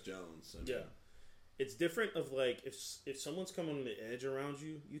and Chris Jones. Yeah. It's different of, like, if someone's coming on the edge around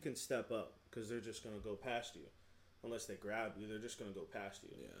you, you can step up because they're just going to go past you. Unless they grab you, they're just going to go past you.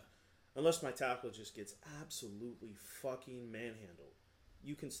 Yeah. Unless my tackle just gets absolutely fucking manhandled.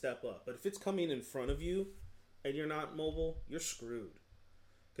 You can step up. But if it's coming in front of you and you're not mobile, you're screwed.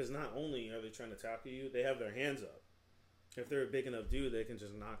 Because not only are they trying to tackle you, they have their hands up. If they're a big enough dude, they can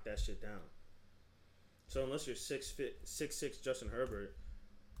just knock that shit down. So unless you're 6'6" Justin Herbert,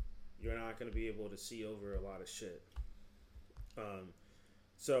 you're not going to be able to see over a lot of shit.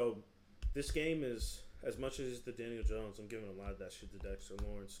 So this game is, as much as the Daniel Jones, I'm giving a lot of that shit to Dexter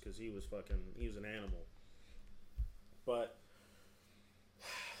Lawrence because he was an animal. But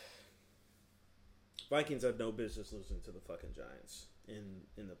Vikings had no business losing to the fucking Giants in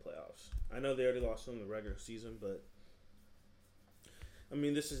the playoffs. I know they already lost them in the regular season, but I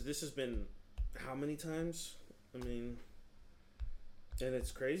mean, this has been how many times? I mean, and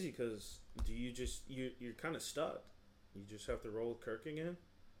it's crazy because you're kind of stuck. You just have to roll with Kirk again.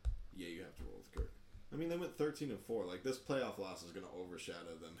 Yeah, you have to roll with Kirk. I mean, they went 13-4. Like, this playoff loss is going to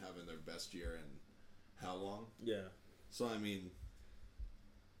overshadow them having their best year in how long? Yeah. So I mean,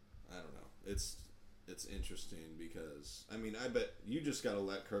 I don't know. It's interesting because I mean, I bet you just got to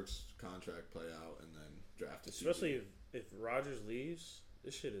let Kirk's contract play out and then draft a Especially if Rodgers leaves,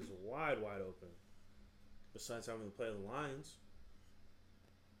 this shit is wide open. Besides having to play the Lions,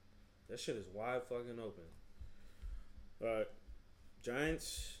 that shit is wide fucking open.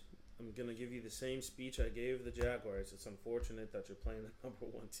 Giants, I'm gonna give you the same speech I gave the Jaguars. It's unfortunate that you're playing the number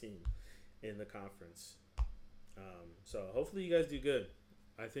 1 team in the conference. So hopefully you guys do good.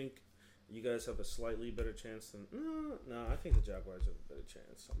 I think you guys have a slightly better chance than no. I think the Jaguars have a better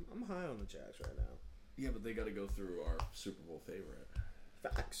chance. I'm high on the Jags right now. Yeah, but they got to go through our Super Bowl favorite.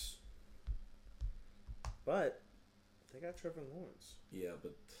 Facts. But they got Trevor Lawrence. Yeah,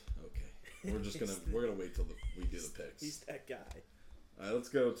 but okay. We're gonna wait till we do the picks. He's that guy. All right, let's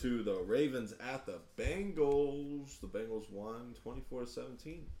go to the Ravens at the Bengals. The Bengals won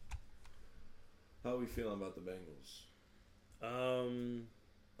 24-17. How are we feeling about the Bengals?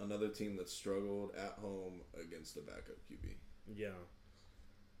 Another team that struggled at home against the backup QB. Yeah.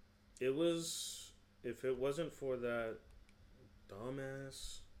 It was if it wasn't for that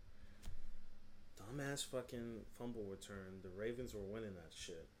dumbass fucking fumble return, the Ravens were winning that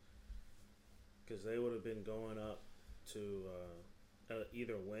shit. Because they would have been going up to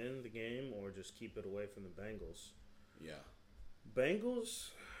either win the game or just keep it away from the Bengals. Yeah. Bengals,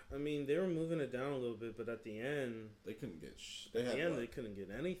 I mean, they were moving it down a little bit, but at the end... They couldn't get... They couldn't get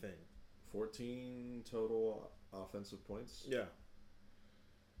anything. 14 total offensive points? Yeah.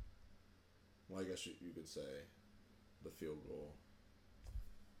 Well, I guess you could say the field goal.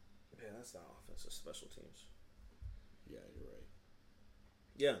 Yeah, that's not offensive, special teams. Yeah, you're right.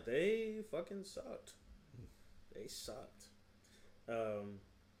 Yeah, they fucking sucked. They sucked. And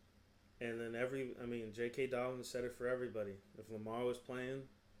then J.K. Dobbins said it for everybody. If Lamar was playing,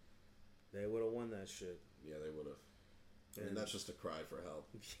 they would have won that shit. Yeah, they would have. I mean, that's just a cry for help.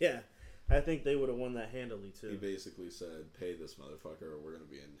 Yeah, I think they would have won that handily, too. He basically said, pay this motherfucker or we're going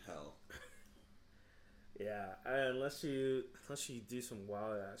to be in hell. Yeah, unless you do some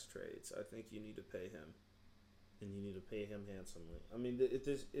wild-ass trades, I think you need to pay him. And you need to pay him handsomely. I mean, if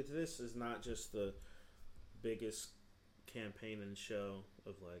this is not just the biggest campaign and show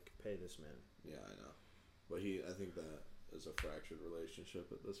of, like, pay this man. Yeah, I know. But I think that is a fractured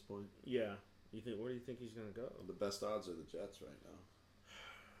relationship at this point. Yeah. Where do you think he's going to go? The best odds are the Jets right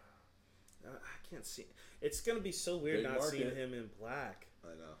now. I can't see. It's going to be so weird not seeing him in black.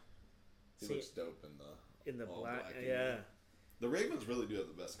 I know. He looks dope in the black. Yeah. The Ravens really do have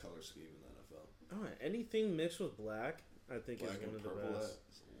the best color scheme in the NFL. All right. Anything mixed with black, I think is one of the best.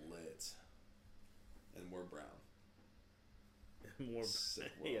 Is lit. And we're brown. More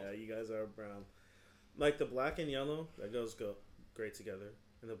yeah, you guys are brown. Like the black and yellow, that go great together.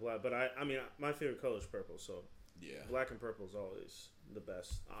 And the black, but I mean, my favorite color is purple, so yeah, black and purple is always the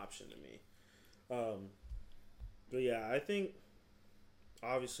best option to me. But yeah, I think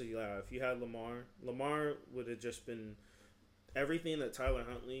obviously, if you had Lamar would have just been everything that Tyler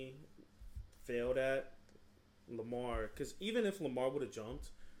Huntley failed at. Lamar, because even if Lamar would have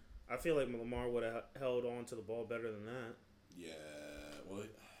jumped, I feel like Lamar would have held on to the ball better than that. Yeah, well,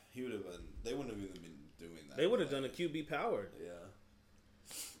 he would have been. They wouldn't have even been doing that. They would have done a QB power. Yeah,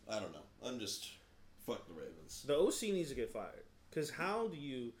 I don't know. I'm just fuck the Ravens. The OC needs to get fired because how do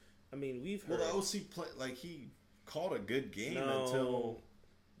you? I mean, we've heard. Well, the OC he called a good game until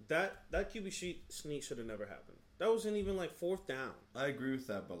that QB sneak should have never happened. That wasn't even like fourth down. I agree with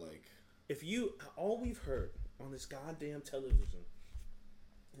that, but like, if all we've heard on this goddamn television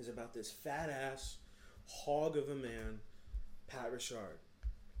is about this fat ass hog of a man, Pat Richard.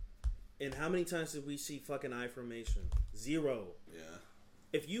 And how many times did we see fucking I formation? 0. Yeah.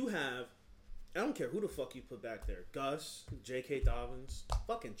 If you have, I don't care who the fuck you put back there, Gus, J.K. Dobbins,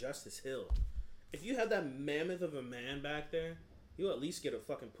 fucking Justice Hill. If you have that mammoth of a man back there, you'll at least get a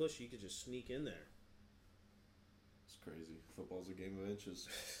fucking push. You could just sneak in there. It's crazy. Football's a game of inches.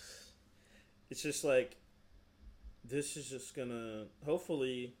 It's just like, this is just gonna,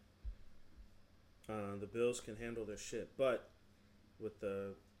 hopefully, the Bills can handle their shit. But with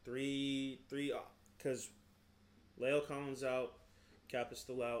the three, because La'el Collins out, Cap is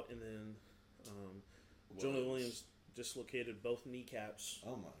still out, and then Julian Williams dislocated both kneecaps.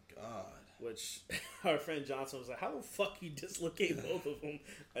 Oh my god! Which our friend Johnson was like, "How the fuck you dislocate both of them?"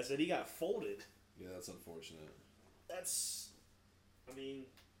 I said he got folded. Yeah, that's unfortunate. I mean,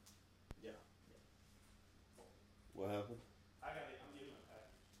 yeah. What happened? I'm getting my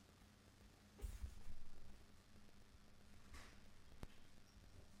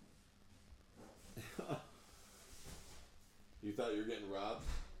pack. You thought you were getting robbed?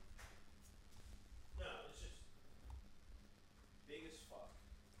 No, it's just big as fuck.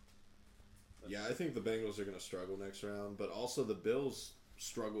 Yeah, I think the Bengals are going to struggle next round, but also the Bills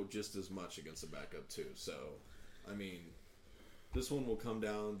struggle just as much against the backup too. So, I mean, this one will come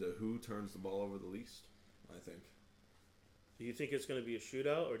down to who turns the ball over the least, I think. Do you think it's going to be a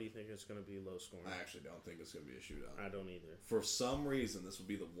shootout, or do you think it's going to be low scoring? I actually don't think it's going to be a shootout. I don't either. For some reason, this will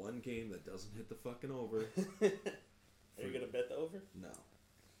be the one game that doesn't hit the fucking over. Are you going to bet the over? No.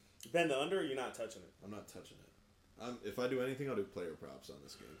 Bet the under, or you're not touching it? I'm not touching it. If I do anything, I'll do player props on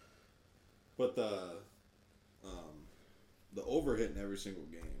this game. But the over hit in every single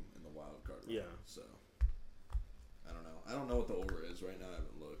game in the wild card round. Yeah. So, I don't know. I don't know what the over is right now. I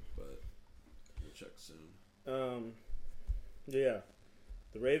haven't looked, but we'll check soon. Yeah.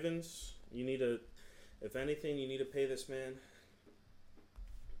 The Ravens, if anything, you need to pay this man.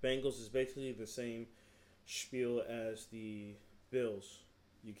 Bengals is basically the same spiel as the Bills.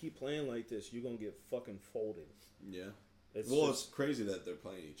 You keep playing like this, you're going to get fucking folded. Yeah. It's crazy that they're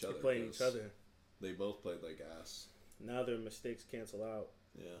playing each other. They're playing each other. They both played like ass. Now their mistakes cancel out.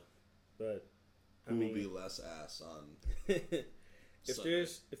 Yeah. But Who will be less ass on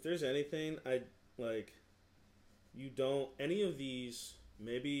if there's anything I like, you don't any of these.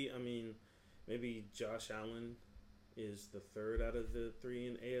 Maybe Josh Allen is the third out of the three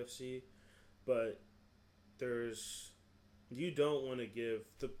in AFC, but you don't want to give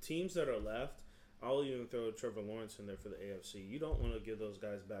the teams that are left. I'll even throw Trevor Lawrence in there for the AFC. You don't want to give those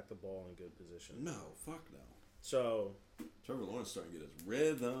guys back the ball in good position. No, fuck no. So Trevor Lawrence starting to get his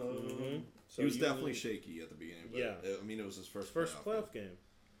rhythm. Mm-hmm. So he was definitely shaky at the beginning. But it was his first playoff game.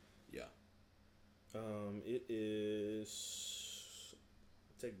 Yeah. It is.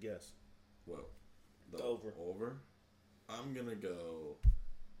 Take a guess. Well, the over. Over. I'm gonna go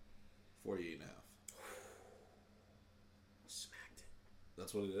 48.5. Smacked it.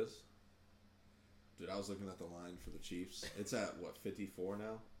 That's what it is. Dude, I was looking at the line for the Chiefs. It's at, 54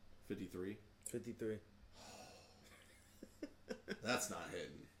 now? 53? 53. That's not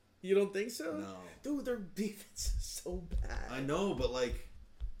hitting. You don't think so? No. Dude, their defense is so bad. I know, but,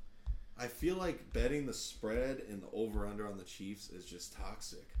 I feel like betting the spread and the over-under on the Chiefs is just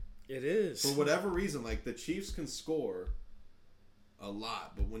toxic. It is. For whatever reason, the Chiefs can score a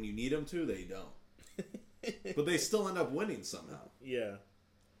lot, but when you need them to, they don't. But they still end up winning somehow. Yeah.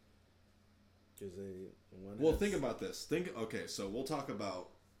 Well, think about this. Okay, so we'll talk about.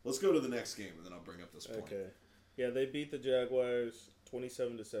 Let's go to the next game, and then I'll bring up this point. Okay. Yeah, they beat the Jaguars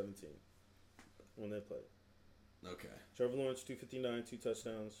 27-17 when they played. Okay. Trevor Lawrence 259, 2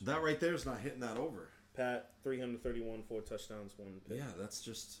 touchdowns. That right there is not hitting that over. Pat 331, 4 touchdowns, 1 pick. Yeah, that's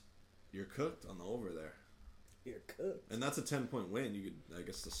just you're cooked on the over there. You're cooked. And that's a 10-point win. You could, I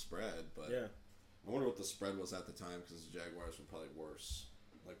guess, the spread, but yeah. I wonder what the spread was at the time because the Jaguars were probably worse.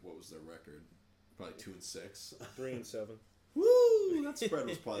 What was their record? Probably 2-6. 3-7. Woo! That spread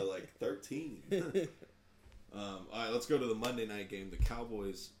was probably 13. All right, let's go to the Monday night game. The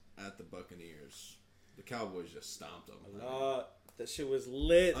Cowboys at the Buccaneers. The Cowboys just stomped them. That shit was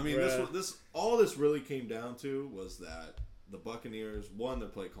lit. I mean, all this really came down to was that the Buccaneers, one, their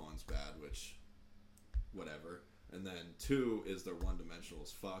play calling's bad, which, whatever, and then two is they're one-dimensional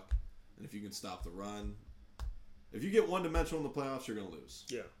as fuck. And if you can stop the run, if you get one-dimensional in the playoffs, you're gonna lose.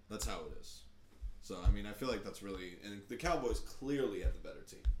 Yeah, that's how it is. So I mean, I feel like that's really, and the Cowboys clearly have the better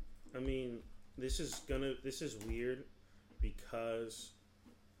team. I mean, this is weird because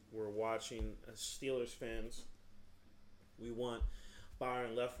we're watching as Steelers fans. We want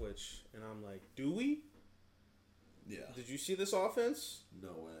Byron Leftwich, and I'm like, do we? Yeah. Did you see this offense? No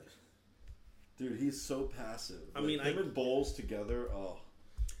way. Dude, he's so passive. I mean, him and Bowles together,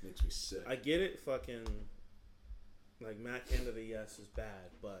 makes me sick. I get it, fucking, Matt Canada, yes, is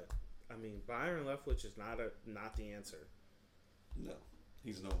bad, but, I mean, Byron Leftwich is not the answer. No.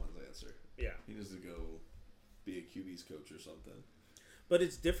 He's no one's answer. Yeah. He needs to go be a QB's coach or something. But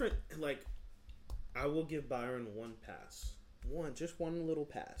it's different, I will give Byron one pass. Just one little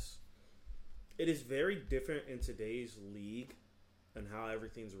pass. It is very different in today's league and how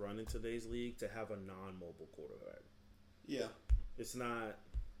everything's run in today's league to have a non-mobile quarterback. Yeah. It's not...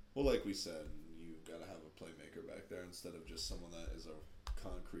 Well, like we said, you got to have a playmaker back there instead of just someone that is a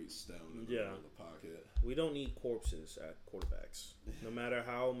concrete stone in the middle of the pocket. We don't need corpses at quarterbacks, no matter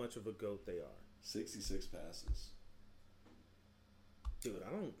how much of a goat they are. 66 passes. Dude,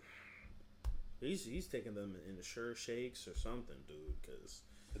 I don't... He's taking them in sure shakes or something, dude, because...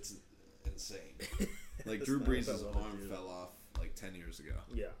 It's insane. Drew Brees' arm fell off 10 years ago.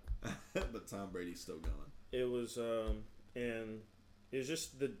 Yeah. But Tom Brady's still going. It was, and it was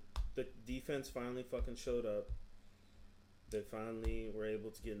just the defense finally fucking showed up. They finally were able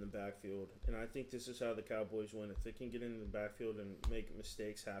to get in the backfield. And I think this is how the Cowboys win. If they can get in the backfield and make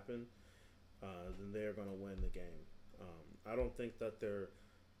mistakes happen, then they're going to win the game. I don't think that their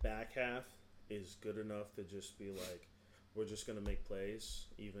back half is good enough to just be we're just going to make plays,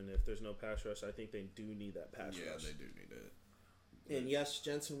 even if there's no pass rush. I think they do need that pass rush. Yeah, they do need it. And yes,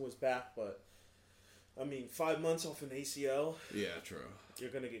 Jensen was back, but, 5 months off an ACL. Yeah, true. You're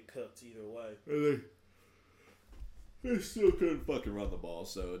going to get cooked either way. They still couldn't fucking run the ball,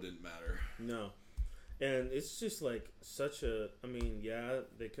 so it didn't matter. No. And it's just such a... yeah,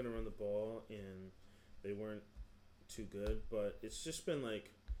 they couldn't run the ball, and they weren't too good, but it's just been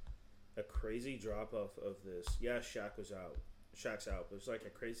a crazy drop-off of this. Yeah, Shaq's out, but it's a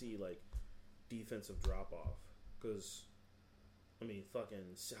crazy defensive drop-off. Because, how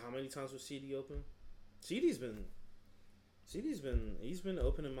many times was CD open? He's been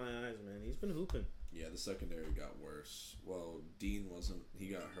opening my eyes, man. He's been hooping. Yeah, the secondary got worse. Well, Dean wasn't. He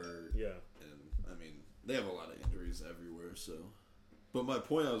got hurt. Yeah. And, they have a lot of injuries everywhere, so. But my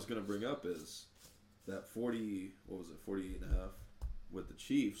point I was going to bring up is that 48.5 with the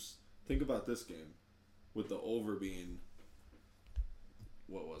Chiefs. think about this game with the over being,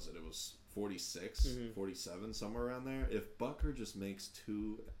 what was it? It was 46, 47, somewhere around there. If Butker just makes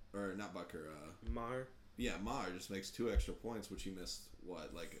Maher. Yeah, Maher just makes 2 extra points, which he missed,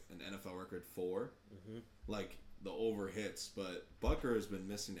 like an NFL record 4? Mm-hmm. Like, the over hits. But Butker has been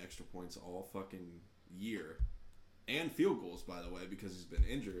missing extra points all fucking year. And field goals, by the way, because he's been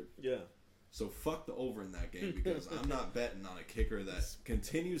injured. Yeah. So fuck the over in that game, because I'm not betting on a kicker that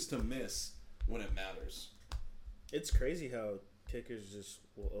continues to miss when it matters. It's crazy how kickers just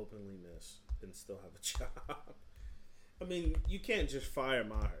will openly miss and still have a job. I mean, you can't just fire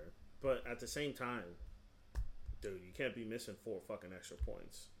Maher, but at the same time, dude, you can't be missing 4 fucking extra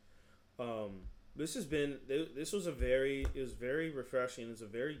points. This was very refreshing. It's a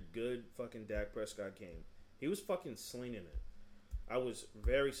very good fucking Dak Prescott game. He was fucking slinging it. I was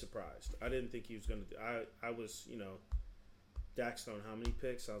very surprised. I didn't think he was going to do. I was, Dak's throwing how many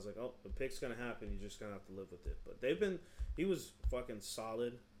picks? I was like, oh, the pick's going to happen. You're just going to have to live with it. But he was fucking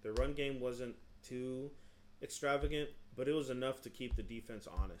solid. The run game wasn't too extravagant, but it was enough to keep the defense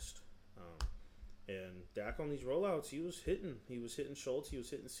honest. And Dak on these rollouts, he was hitting. He was hitting Schultz. He was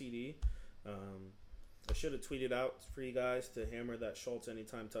hitting CD. I should have tweeted out for you guys to hammer that Schultz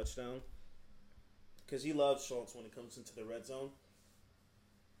anytime touchdown, because he loves Schultz when it comes into the red zone.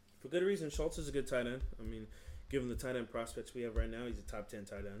 For good reason. Schultz is a good tight end. I mean, given the tight end prospects we have right now, he's a top 10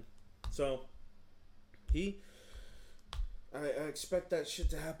 tight end. So, I expect that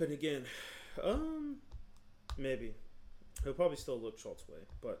shit to happen again. Maybe. He'll probably still look Schultz way.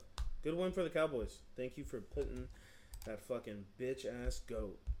 But, good win for the Cowboys. Thank you for putting that fucking bitch-ass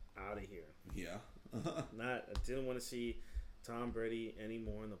goat out of here. Yeah. I didn't want to see Tom Brady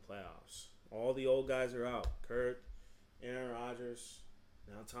anymore in the playoffs. All the old guys are out. Kurt, Aaron Rodgers,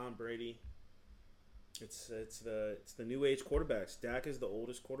 now Tom Brady. It's the new age quarterbacks. Dak is the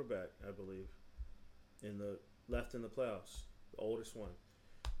oldest quarterback, I believe, left in the playoffs. The oldest one,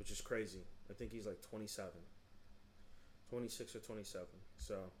 which is crazy. I think he's like 26 or 27.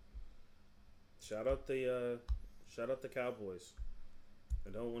 So shout out the Cowboys. I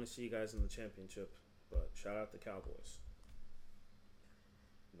don't want to see you guys in the championship, but shout out the Cowboys.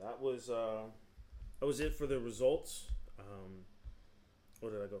 That was it for the results.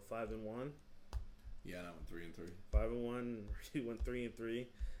 What did I go? 5-1. Yeah, I went 3-3. 5-1. You went 3-3.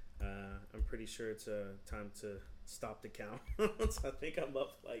 I'm pretty sure it's time to stop the count. So I think I'm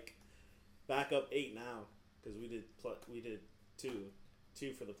up back up 8 now, because we did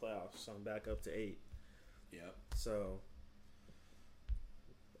two for the playoffs, so I'm back up to 8. Yep. So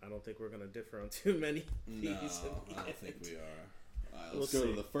I don't think we're gonna differ on too many. No, I don't think we are. All right, let's go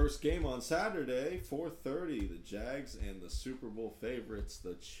to the first game on Saturday, 4:30. The Jags and the Super Bowl favorites,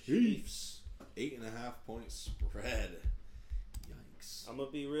 the Chiefs. 8.5 point spread. Yikes. I'm gonna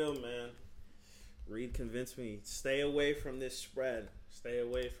be real, man. Reed convinced me. Stay away from this spread. Stay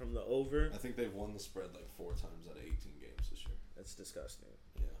away from the over. I think they've won the spread 4 times out of 18 games this year. That's disgusting.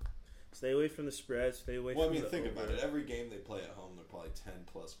 Yeah. Stay away from the spread. Stay away from the over. Well, I mean, think about it. Every game they play at home, they're probably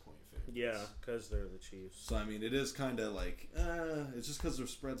 10-plus point favorites. Yeah, because they're the Chiefs. So, I mean, it is kind of it's just because their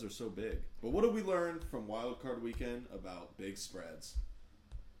spreads are so big. But what did we learn from Wild Card Weekend about big spreads?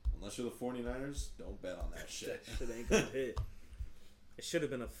 Unless you're the 49ers, don't bet on that shit. That shit ain't gonna hit. It should have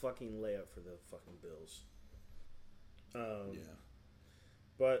been a fucking layup for the fucking Bills. Yeah.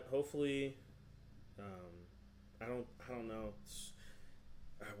 But hopefully, I don't know.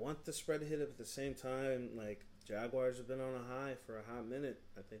 I want the spread to hit at the same time. Jaguars have been on a high for a hot minute.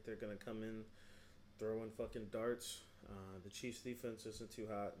 I think they're gonna come in throwing fucking darts. The Chiefs' defense isn't too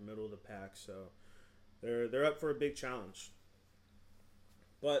hot, middle of the pack, so they're up for a big challenge.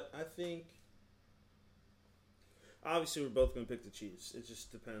 But I think, obviously, we're both going to pick the Chiefs. It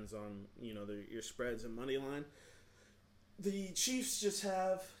just depends on, your spreads and money line. The Chiefs just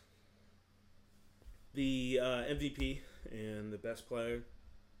have the MVP and the best player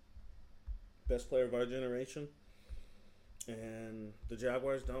of our generation. And the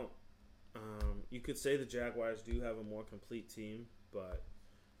Jaguars don't. You could say the Jaguars do have a more complete team, but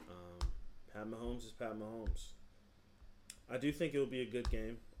Pat Mahomes is Pat Mahomes. I do think it will be a good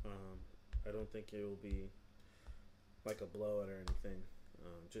game. I don't think it will be like a blowout or anything.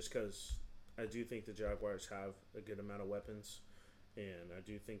 Just because I do think the Jaguars have a good amount of weapons, and I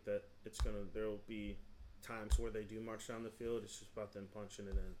do think that there will be times where they do march down the field. It's just about them punching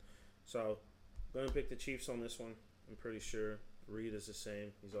it in. So I'm gonna pick the Chiefs on this one. I'm pretty sure Reed is the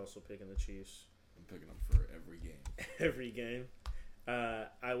same. He's also picking the Chiefs. I'm picking them for every game. Every game.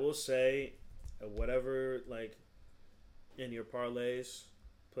 I will say, whatever in your parlays,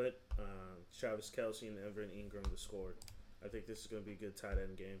 put Travis Kelce and Evan Ingram to score. I think this is going to be a good tight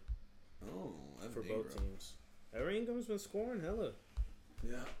end game. Oh, for both teams. Evan Ingram's been scoring hella.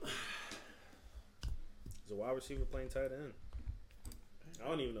 Yeah. He's a wide receiver playing tight end. I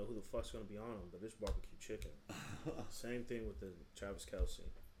don't even know who the fuck's going to be on him, but there's barbecue chicken. Same thing with the Travis Kelce.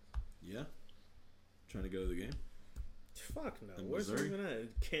 Yeah. Trying to go to the game? Fuck no. In Where's he Missouri? even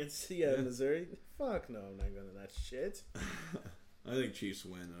at? Kansas City, Missouri? Fuck no, I'm not going to that shit. I think Chiefs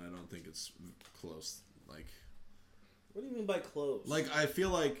win, and I don't think it's close. Like, what do you mean by close? Like, I feel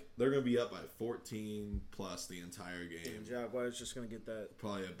like they're going to be up by 14 plus the entire game. And Jaguars just going to get that.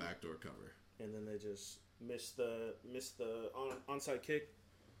 Probably a backdoor cover. And then they just miss the onside kick,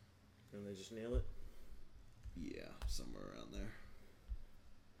 and they just nail it. Yeah, somewhere around there.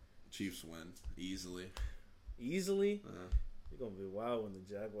 Chiefs win easily. Easily? You're going to be wild when the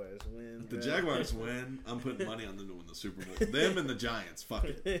Jaguars win. The Jaguars win. I'm putting money on them to win the Super Bowl. Them and the Giants. Fuck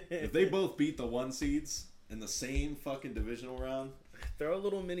it. If they both beat the 1 seeds in the same fucking divisional round. Throw a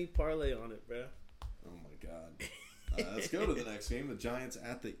little mini parlay on it, bro. Oh, my God. Let's go to the next game. The Giants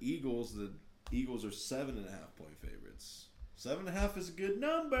at the Eagles. The Eagles are 7.5 point favorites. 7.5 is a good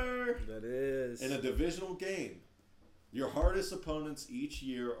number. That is. In a divisional game. Your hardest opponents each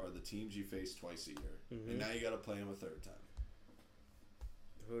year are the teams you face twice a year. Mm-hmm. And now you got to play them a third time.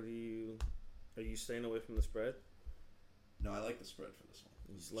 Are you staying away from the spread? No, I like the spread for this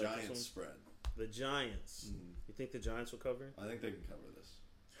one. Like Giants spread. The Giants. Mm-hmm. You think the Giants will cover? I think they can cover this.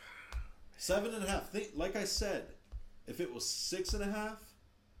 7.5. Like I said, if it was 6.5,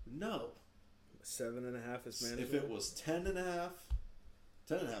 no. 7.5 is manageable. If it was 10.5,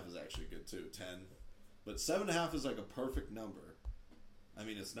 10.5 is actually good too. 10. But 7.5 is like a perfect number. I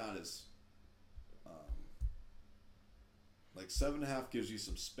mean, it's not as... like 7.5 gives you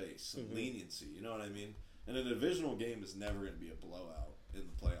some space, some leniency. You know what I mean? And a divisional game is never going to be a blowout in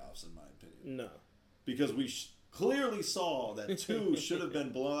the playoffs, in my opinion. No. Because we clearly saw that 2 should have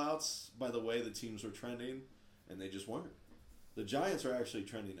been blowouts by the way the teams were trending, and they just weren't. The Giants are actually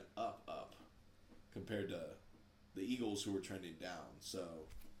trending up compared to the Eagles, who were trending down. So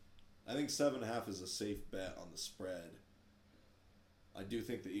I think 7.5 is a safe bet on the spread. I do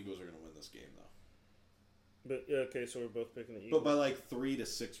think the Eagles are going to win this game, though. But okay, so we're both picking the Eagles. But by like 3 to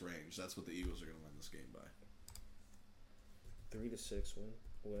 6 range, that's what the Eagles are going to win this game by. 3 to 6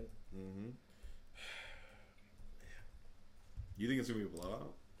 win. Mm-hmm. You think it's going to be a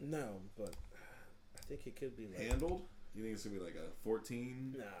blowout? No, but I think it could be like handled. You think it's going to be like a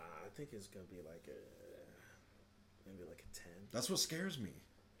 14? Nah, I think it's going to be like maybe like a 10. That's what scares me.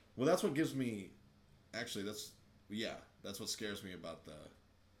 Well, that's what gives me. Actually, that's what scares me about the.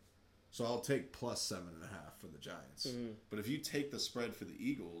 So I'll take plus 7.5 for the Giants. Mm-hmm. But if you take the spread for the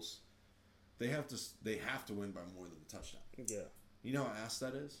Eagles, they have to win by more than a touchdown. Yeah. You know how ass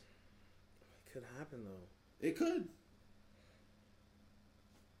that is? It could happen though. It could.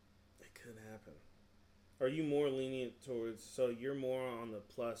 It could happen. Are you more lenient towards? So you're more on the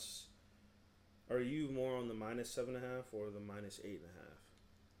plus. Are you more on the minus 7.5 or the minus 8.5?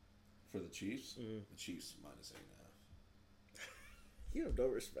 For the Chiefs, the Chiefs minus 8.5. You have no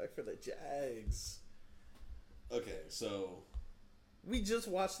respect for the Jags. Okay, so we just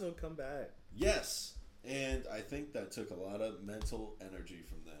watched them come back. Yes, and I think that took a lot of mental energy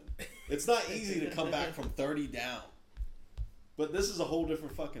from them. It's not easy to come back from 30 down. But this is a whole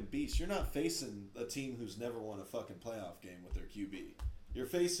different fucking beast. You're not facing a team who's never won a fucking playoff game with their QB. You're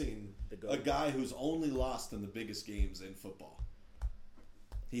facing a guy who's only lost in the biggest games in football.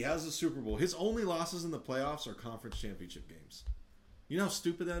 He has a Super Bowl. His only losses in the playoffs are conference championship games. You know how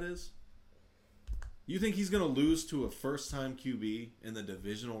stupid that is? You think he's going to lose to a first-time QB in the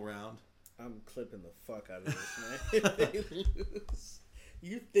divisional round? I'm clipping the fuck out of this, man. If they lose.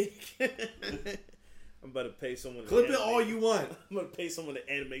 You think... I'm about to pay someone to clip it all you want. I'm going to pay someone to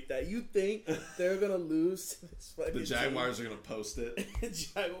animate that. You think they're going to lose to this fucking The Jaguars are going to post it.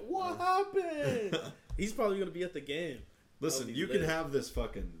 What happened? He's probably going to be at the game. Listen, you can have this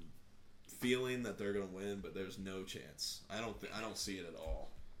fucking feeling that they're going to win, but there's no chance. I don't see it at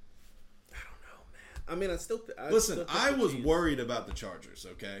all. I don't know, man. I mean, I was worried about the Chargers,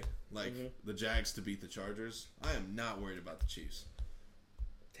 okay? Like, the Jags to beat the Chargers. I am not worried about the Chiefs.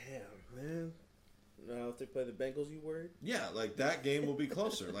 Damn, man. Now, if they play the Bengals, you worried? Yeah, like, that game will be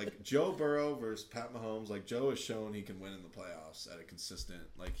closer. Like, Joe Burrow versus Pat Mahomes. Like, Joe has shown he can win in the playoffs at a consistent...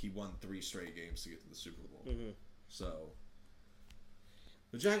 Like, he won 3 straight games to get to the Super Bowl. Mm-hmm. So...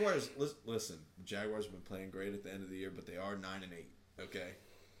 The Jaguars, listen, the Jaguars have been playing great at the end of the year, but they are 9-8, okay?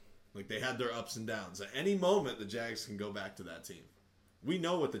 Like, they had their ups and downs. At any moment, the Jags can go back to that team. We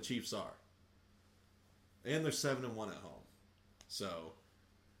know what the Chiefs are. And they're 7-1 at home. So,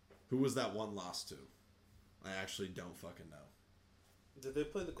 who was that one loss to? I actually don't fucking know. Did they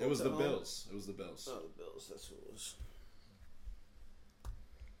play the Colts? It was the Bills. It was the Bills. Oh, the Bills. That's what it was.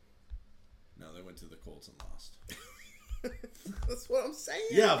 No, they went to the Colts and lost. That's what I'm saying.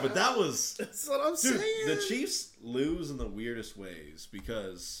 Yeah, but that was... That's what I'm saying. The Chiefs lose in the weirdest ways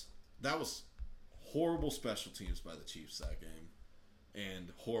because that was horrible special teams by the Chiefs that game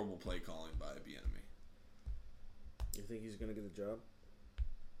and horrible play calling by Bieniemy. You think he's going to get the job?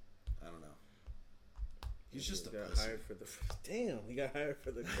 I don't know. He's just a got pussy. hired for the... Damn, he got hired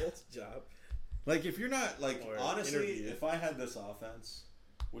for the Colts job. Like, if you're not... Like, Or honestly, interview. if I had this offense,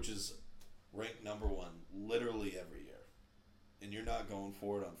 which is ranked number one literally every year, and you're not going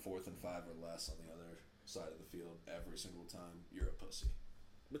for it on 4th and 5 or less on the other side of the field every single time, you're a pussy.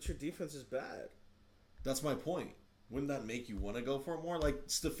 But your defense is bad. That's my point. Wouldn't that make you want to go for it more? Like,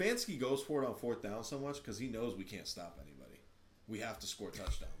 Stefanski goes for it on 4th down so much because he knows we can't stop anybody. We have to score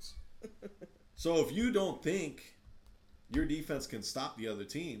touchdowns. So if you don't think your defense can stop the other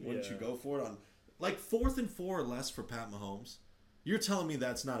team, wouldn't you go for it on, like, 4th and 4 or less for Pat Mahomes? You're telling me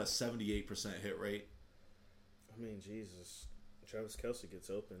that's not a 78% hit rate? I mean, Jesus. Travis Kelce gets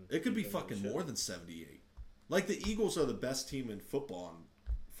open. It could be fucking more than 78. Like, the Eagles are the best team in football on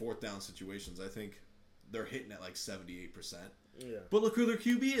 4th down situations. I think they're hitting at like 78%. Yeah. But look who their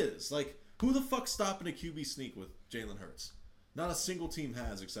QB is. Like, who the fuck's stopping a QB sneak with Jalen Hurts? Not a single team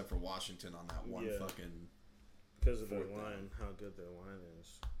has except for Washington on that one fucking... Because of their line, how good their line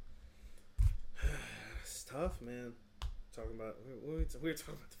is. It's tough, man. Talking about... We were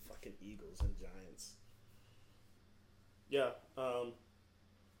talking about the fucking Eagles and Giants. Yeah.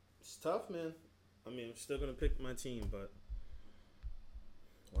 It's tough, man. I mean, I'm still going to pick my team, but...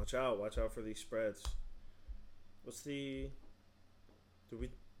 Watch out. Watch out for these spreads. What's the... We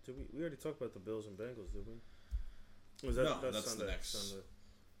already talked about the Bills and Bengals, did we? Was that, no, that's Sunday. The next. Sunday.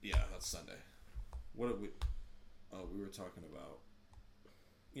 Yeah, that's Sunday. What did we? Oh, we were talking about.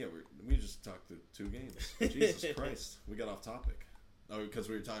 Yeah, we just talked the 2 games. Jesus Christ, we got off topic. Oh, because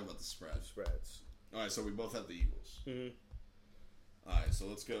we were talking about the spread. Spreads. All right, so we both have the Eagles. Mm-hmm. All right, so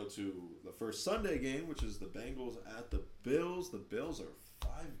let's go to the first Sunday game, which is the Bengals at the Bills. The Bills are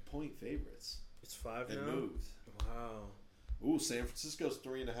 5-point favorites. It's 5 now. It moved. Wow. Ooh, San Francisco's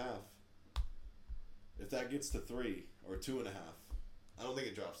 3.5. If that gets to 3 or 2.5, I don't think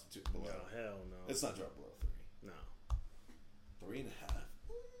it drops to 2 below. No, hell no. It's not dropped below 3. No. 3.5.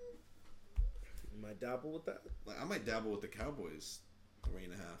 You might dabble with that. Like, I might dabble with the Cowboys. 3.5.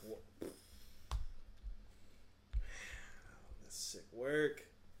 That's sick work.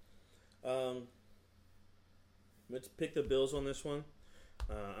 Let's pick the Bills on this one.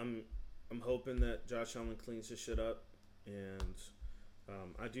 I'm hoping that Josh Allen cleans his shit up, and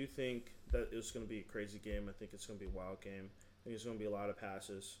I do think that it's going to be a crazy game. I think it's going to be a wild game. I think it's going to be a lot of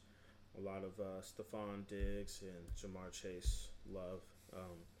passes, a lot of Stephon Diggs and Jamar Chase love.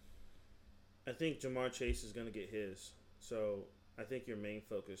 I think Jamar Chase is going to get his. So I think your main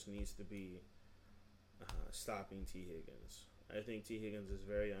focus needs to be stopping T. Higgins. I think T. Higgins is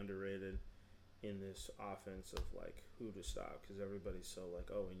very underrated in this offense of, like, who to stop, because everybody's so like,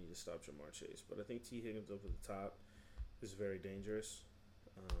 oh, we need to stop Jamar Chase. But I think T. Higgins over the top is very dangerous.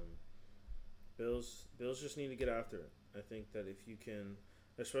 Bills just need to get after it. I think that if you can,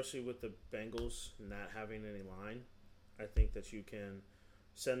 especially with the Bengals not having any line, I think that you can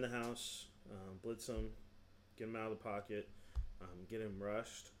send the house, blitz them, get him out of the pocket, get him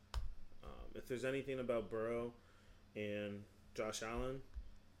rushed. If there's anything about Burrow and Josh Allen,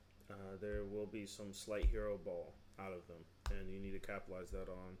 there will be some slight hero ball out of them, and you need to capitalize that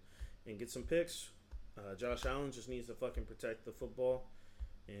on and get some picks. Josh Allen just needs to fucking protect the football,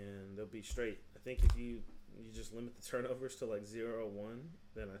 and they'll be straight. I think if you just limit the turnovers to like 0-1,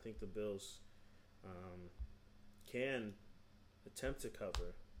 then I think the Bills can attempt to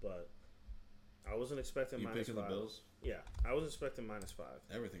cover, but I wasn't expecting -5. You picking the Bills? Yeah, I was expecting -5.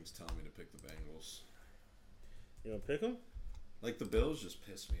 Everything's telling me to pick the Bengals. You want to pick them? Like, the Bills just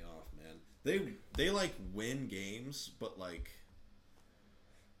piss me off, man. They like win games, but like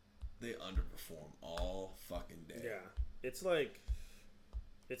they underperform all fucking day. Yeah, it's like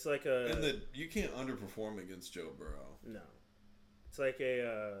a. And you can't underperform against Joe Burrow. No, it's like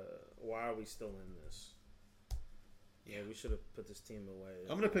a. Why are we still in this? Yeah, we should have put this team away.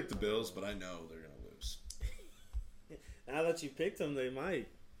 I'm gonna pick the Bills, but I know they're gonna lose. Now that you picked them, they might.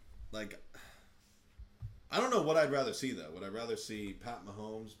 Like, I don't know what I'd rather see, though. Would I rather see Pat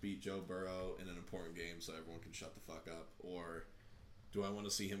Mahomes beat Joe Burrow in an important game so everyone can shut the fuck up? Or do I want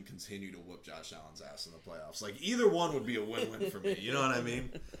to see him continue to whoop Josh Allen's ass in the playoffs? Like, either one would be a win-win for me. You know what I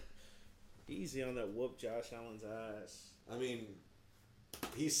mean? Easy on that whoop Josh Allen's ass. I mean,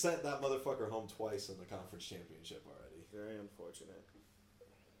 he sent that motherfucker home twice in the conference championship already. Very unfortunate.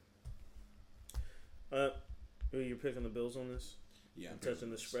 Are you picking the Bills on this? Yeah. Touching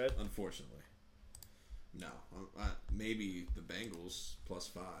the spread? Unfortunately. No. Maybe the Bengals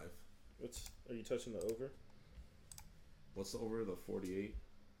 +5. Are you touching the over? What's the over? The 48?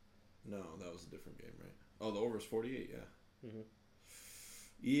 No, that was a different game, right? Oh, the over is 48, yeah. Mm-hmm.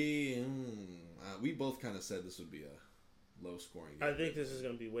 Yeah. We both kind of said this would be a low-scoring game. I think this is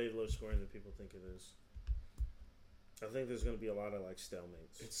going to be way low-scoring than people think it is. I think there's going to be a lot of,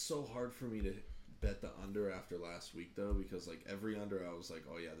 stalemates. It's so hard for me to bet the under after last week, though, because, every under I was like,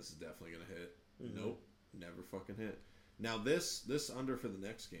 oh, yeah, this is definitely going to hit. Mm-hmm. Nope. Never fucking hit. Now, this under for the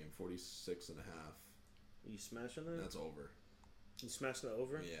next game, 46.5. You smashing that? That's over. You smashing the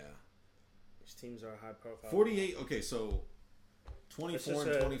over? Yeah. These teams are high profile. 48. Okay, so 24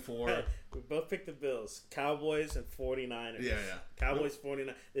 and 24. Hey, we both picked the Bills. Cowboys and 49ers. Yeah. Cowboys,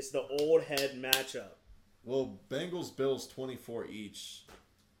 49. It's the old head matchup. Well, Bengals, Bills, 24 each.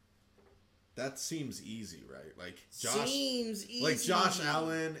 That seems easy, right? Seems easy. Josh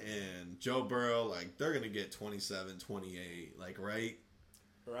Allen and Joe Burrow, they're going to get 27, 28, right?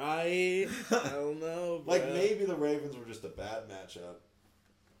 Right? I don't know, bro. Maybe the Ravens were just a bad matchup.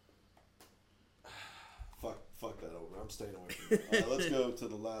 Fuck that over. I'm staying away from it. Let's go to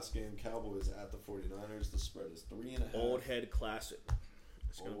the last game. Cowboys at the 49ers. The spread is 3.5. Old head classic.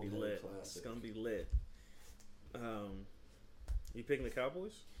 It's going to be lit. Classic. It's going to be lit. You picking the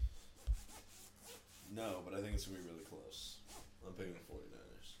Cowboys? No, but I think it's going to be really close. I'm picking the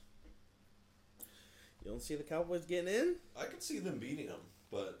 49ers. You don't see the Cowboys getting in? I could see them beating them,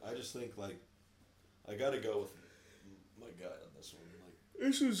 but I just think, I got to go with my gut on this one.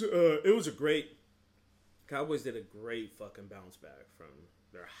 It was a great... Cowboys did a great fucking bounce back from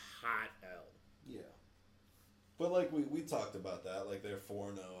their hot L. Yeah. But, we talked about that. They're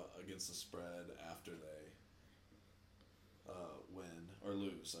 4-0 against the spread after they win or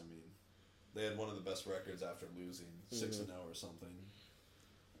lose, I mean. They had one of the best records after losing, 6-0 or something.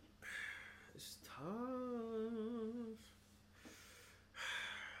 It's tough.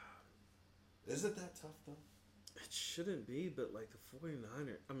 Is it that tough, though? It shouldn't be, but,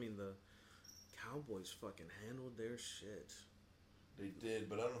 the Cowboys fucking handled their shit. They did,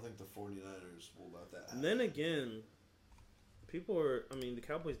 but I don't think the 49ers will let that happen. And then again, the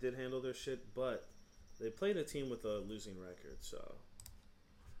Cowboys did handle their shit, but they played a team with a losing record, so...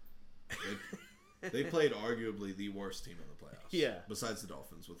 They played arguably the worst team in the playoffs. Yeah. Besides the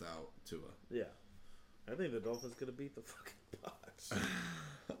Dolphins without Tua. Yeah. I think the Dolphins could have beat the fucking Bucs.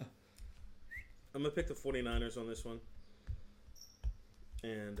 I'm going to pick the 49ers on this one.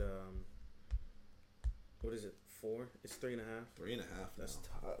 And, what is it? 4? It's 3.5? 3.5. That's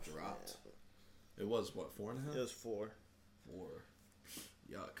now. tough. Dropped. Man. It was, what, 4.5? It was 4. 4.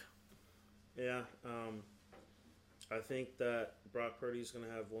 Yuck. Yeah. I think that Brock Purdy's going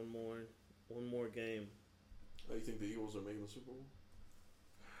to have one more game. Oh, you think the Eagles are making the Super Bowl?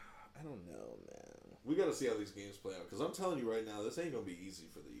 I don't know, man. We got to see how these games play out. Because I'm telling you right now, this ain't going to be easy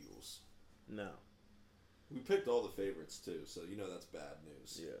for the Eagles. No. We picked all the favorites, too. So, that's bad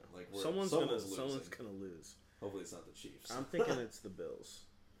news. Yeah. Someone's going to lose. Hopefully it's not the Chiefs. I'm thinking it's the Bills.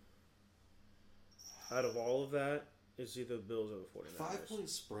 Out of all of that, it's either the Bills or the 49ers. 5-point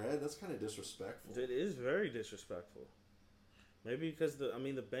spread? That's kind of disrespectful. It is very disrespectful. Maybe because the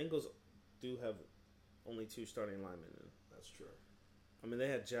Bengals do have only 2 starting linemen in. That's true. They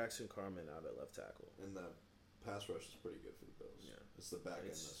had Jackson Carman out at left tackle. And the pass rush is pretty good for the Bills. Yeah. It's the back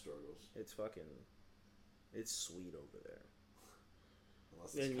end that struggles. It's sweet over there.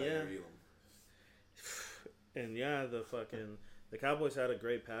 Unless it's Kyrie Elam. And the Cowboys had a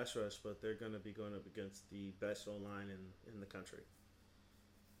great pass rush, but they're going to be going up against the best O-line in the country.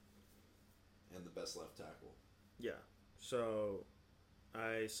 And the best left tackle. Yeah. So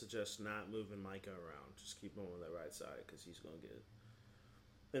I suggest not moving Micah around. Just keep him on the right side because he's going to get it.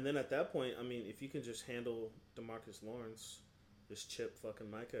 And then at that point, if you can just handle DeMarcus Lawrence, just chip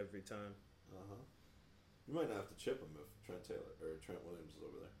fucking Micah every time. Uh-huh. You might not have to chip him if Trent Williams is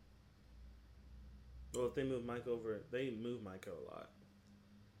over there. Well, if they move Micah over, they move Micah a lot.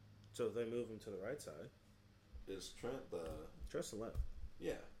 So if they move him to the right side. Is Trent's the left.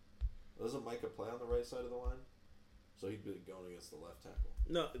 Yeah. Doesn't Micah play on the right side of the line? So he'd be going against the left tackle.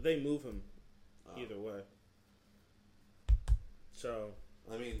 No, they move him either way. So,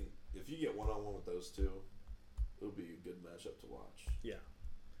 if you get one-on-one with those two, it would be a good matchup to watch. Yeah.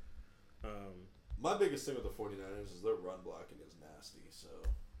 My biggest thing with the 49ers is their run blocking is nasty. So,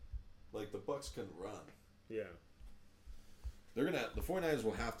 the Bucs can run. Yeah. The 49ers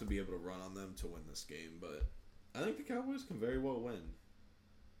will have to be able to run on them to win this game, but I think the Cowboys can very well win.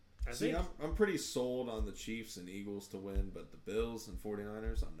 I'm pretty sold on the Chiefs and Eagles to win, but the Bills and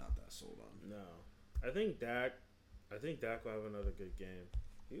 49ers, I'm not that sold on. No. I think Dak will have another good game.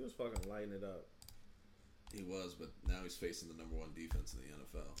 He was fucking lighting it up. He was, but now he's facing the number 1 defense in the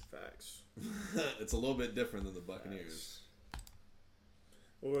NFL. Facts. It's a little bit different than the Buccaneers. Facts.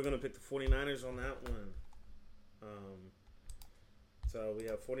 Well, we're going to pick the 49ers on that one. So we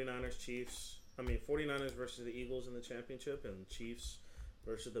have 49ers versus the Eagles in the championship, and Chiefs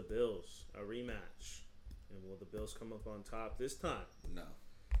versus the Bills, a rematch. And will the Bills come up on top this time? No.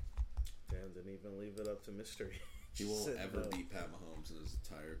 Dan didn't even leave it up to mystery. He won't ever beat Pat Mahomes in his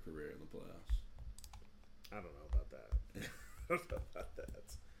entire career in the playoffs. I don't know about that. I don't know about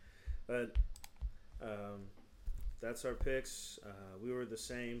that. But that's our picks. We were the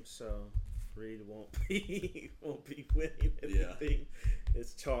same, so Reed won't be winning anything. Yeah.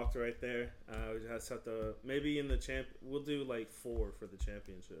 It's chalked right there. We just have to maybe in the we'll do like 4 for the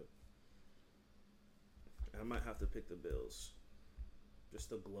championship. I might have to pick the Bills. Just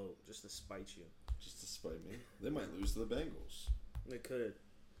to gloat, just to spite you. Just to spite me. They might lose to the Bengals. They could.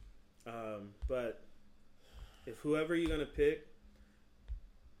 But if whoever you're gonna pick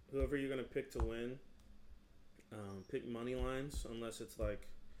to win, pick money lines. Unless it's like,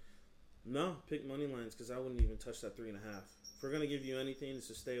 no, pick money lines because I wouldn't even touch that 3.5. If we're gonna give you anything, it's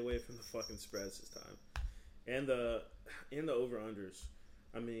to stay away from the fucking spreads this time, and the over unders.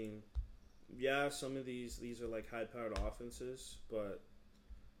 I mean, yeah, some of these are like high powered offenses, but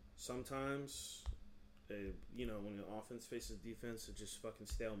sometimes, when an offense faces defense, it just fucking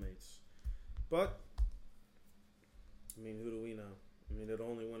stalemates. But I mean, who do we know? I mean, it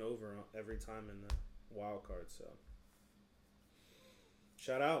only went over every time in the wild card. So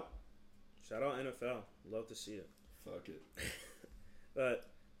shout out NFL. Love to see it. Fuck it.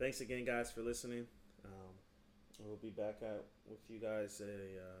 But thanks again, guys, for listening. We'll be back with you guys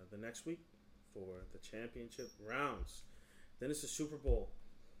the next week for the championship rounds. Then it's the Super Bowl.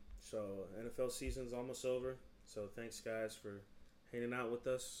 So NFL season's almost over. So thanks, guys, for hanging out with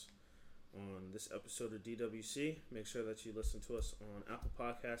us on this episode of DWC. Make sure that you listen to us on Apple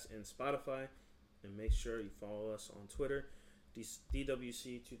Podcasts and Spotify. And make sure you follow us on Twitter,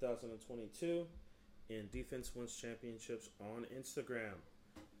 DWC 2022, and Defense Wins Championships on Instagram.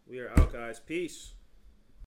 We are out, guys. Peace.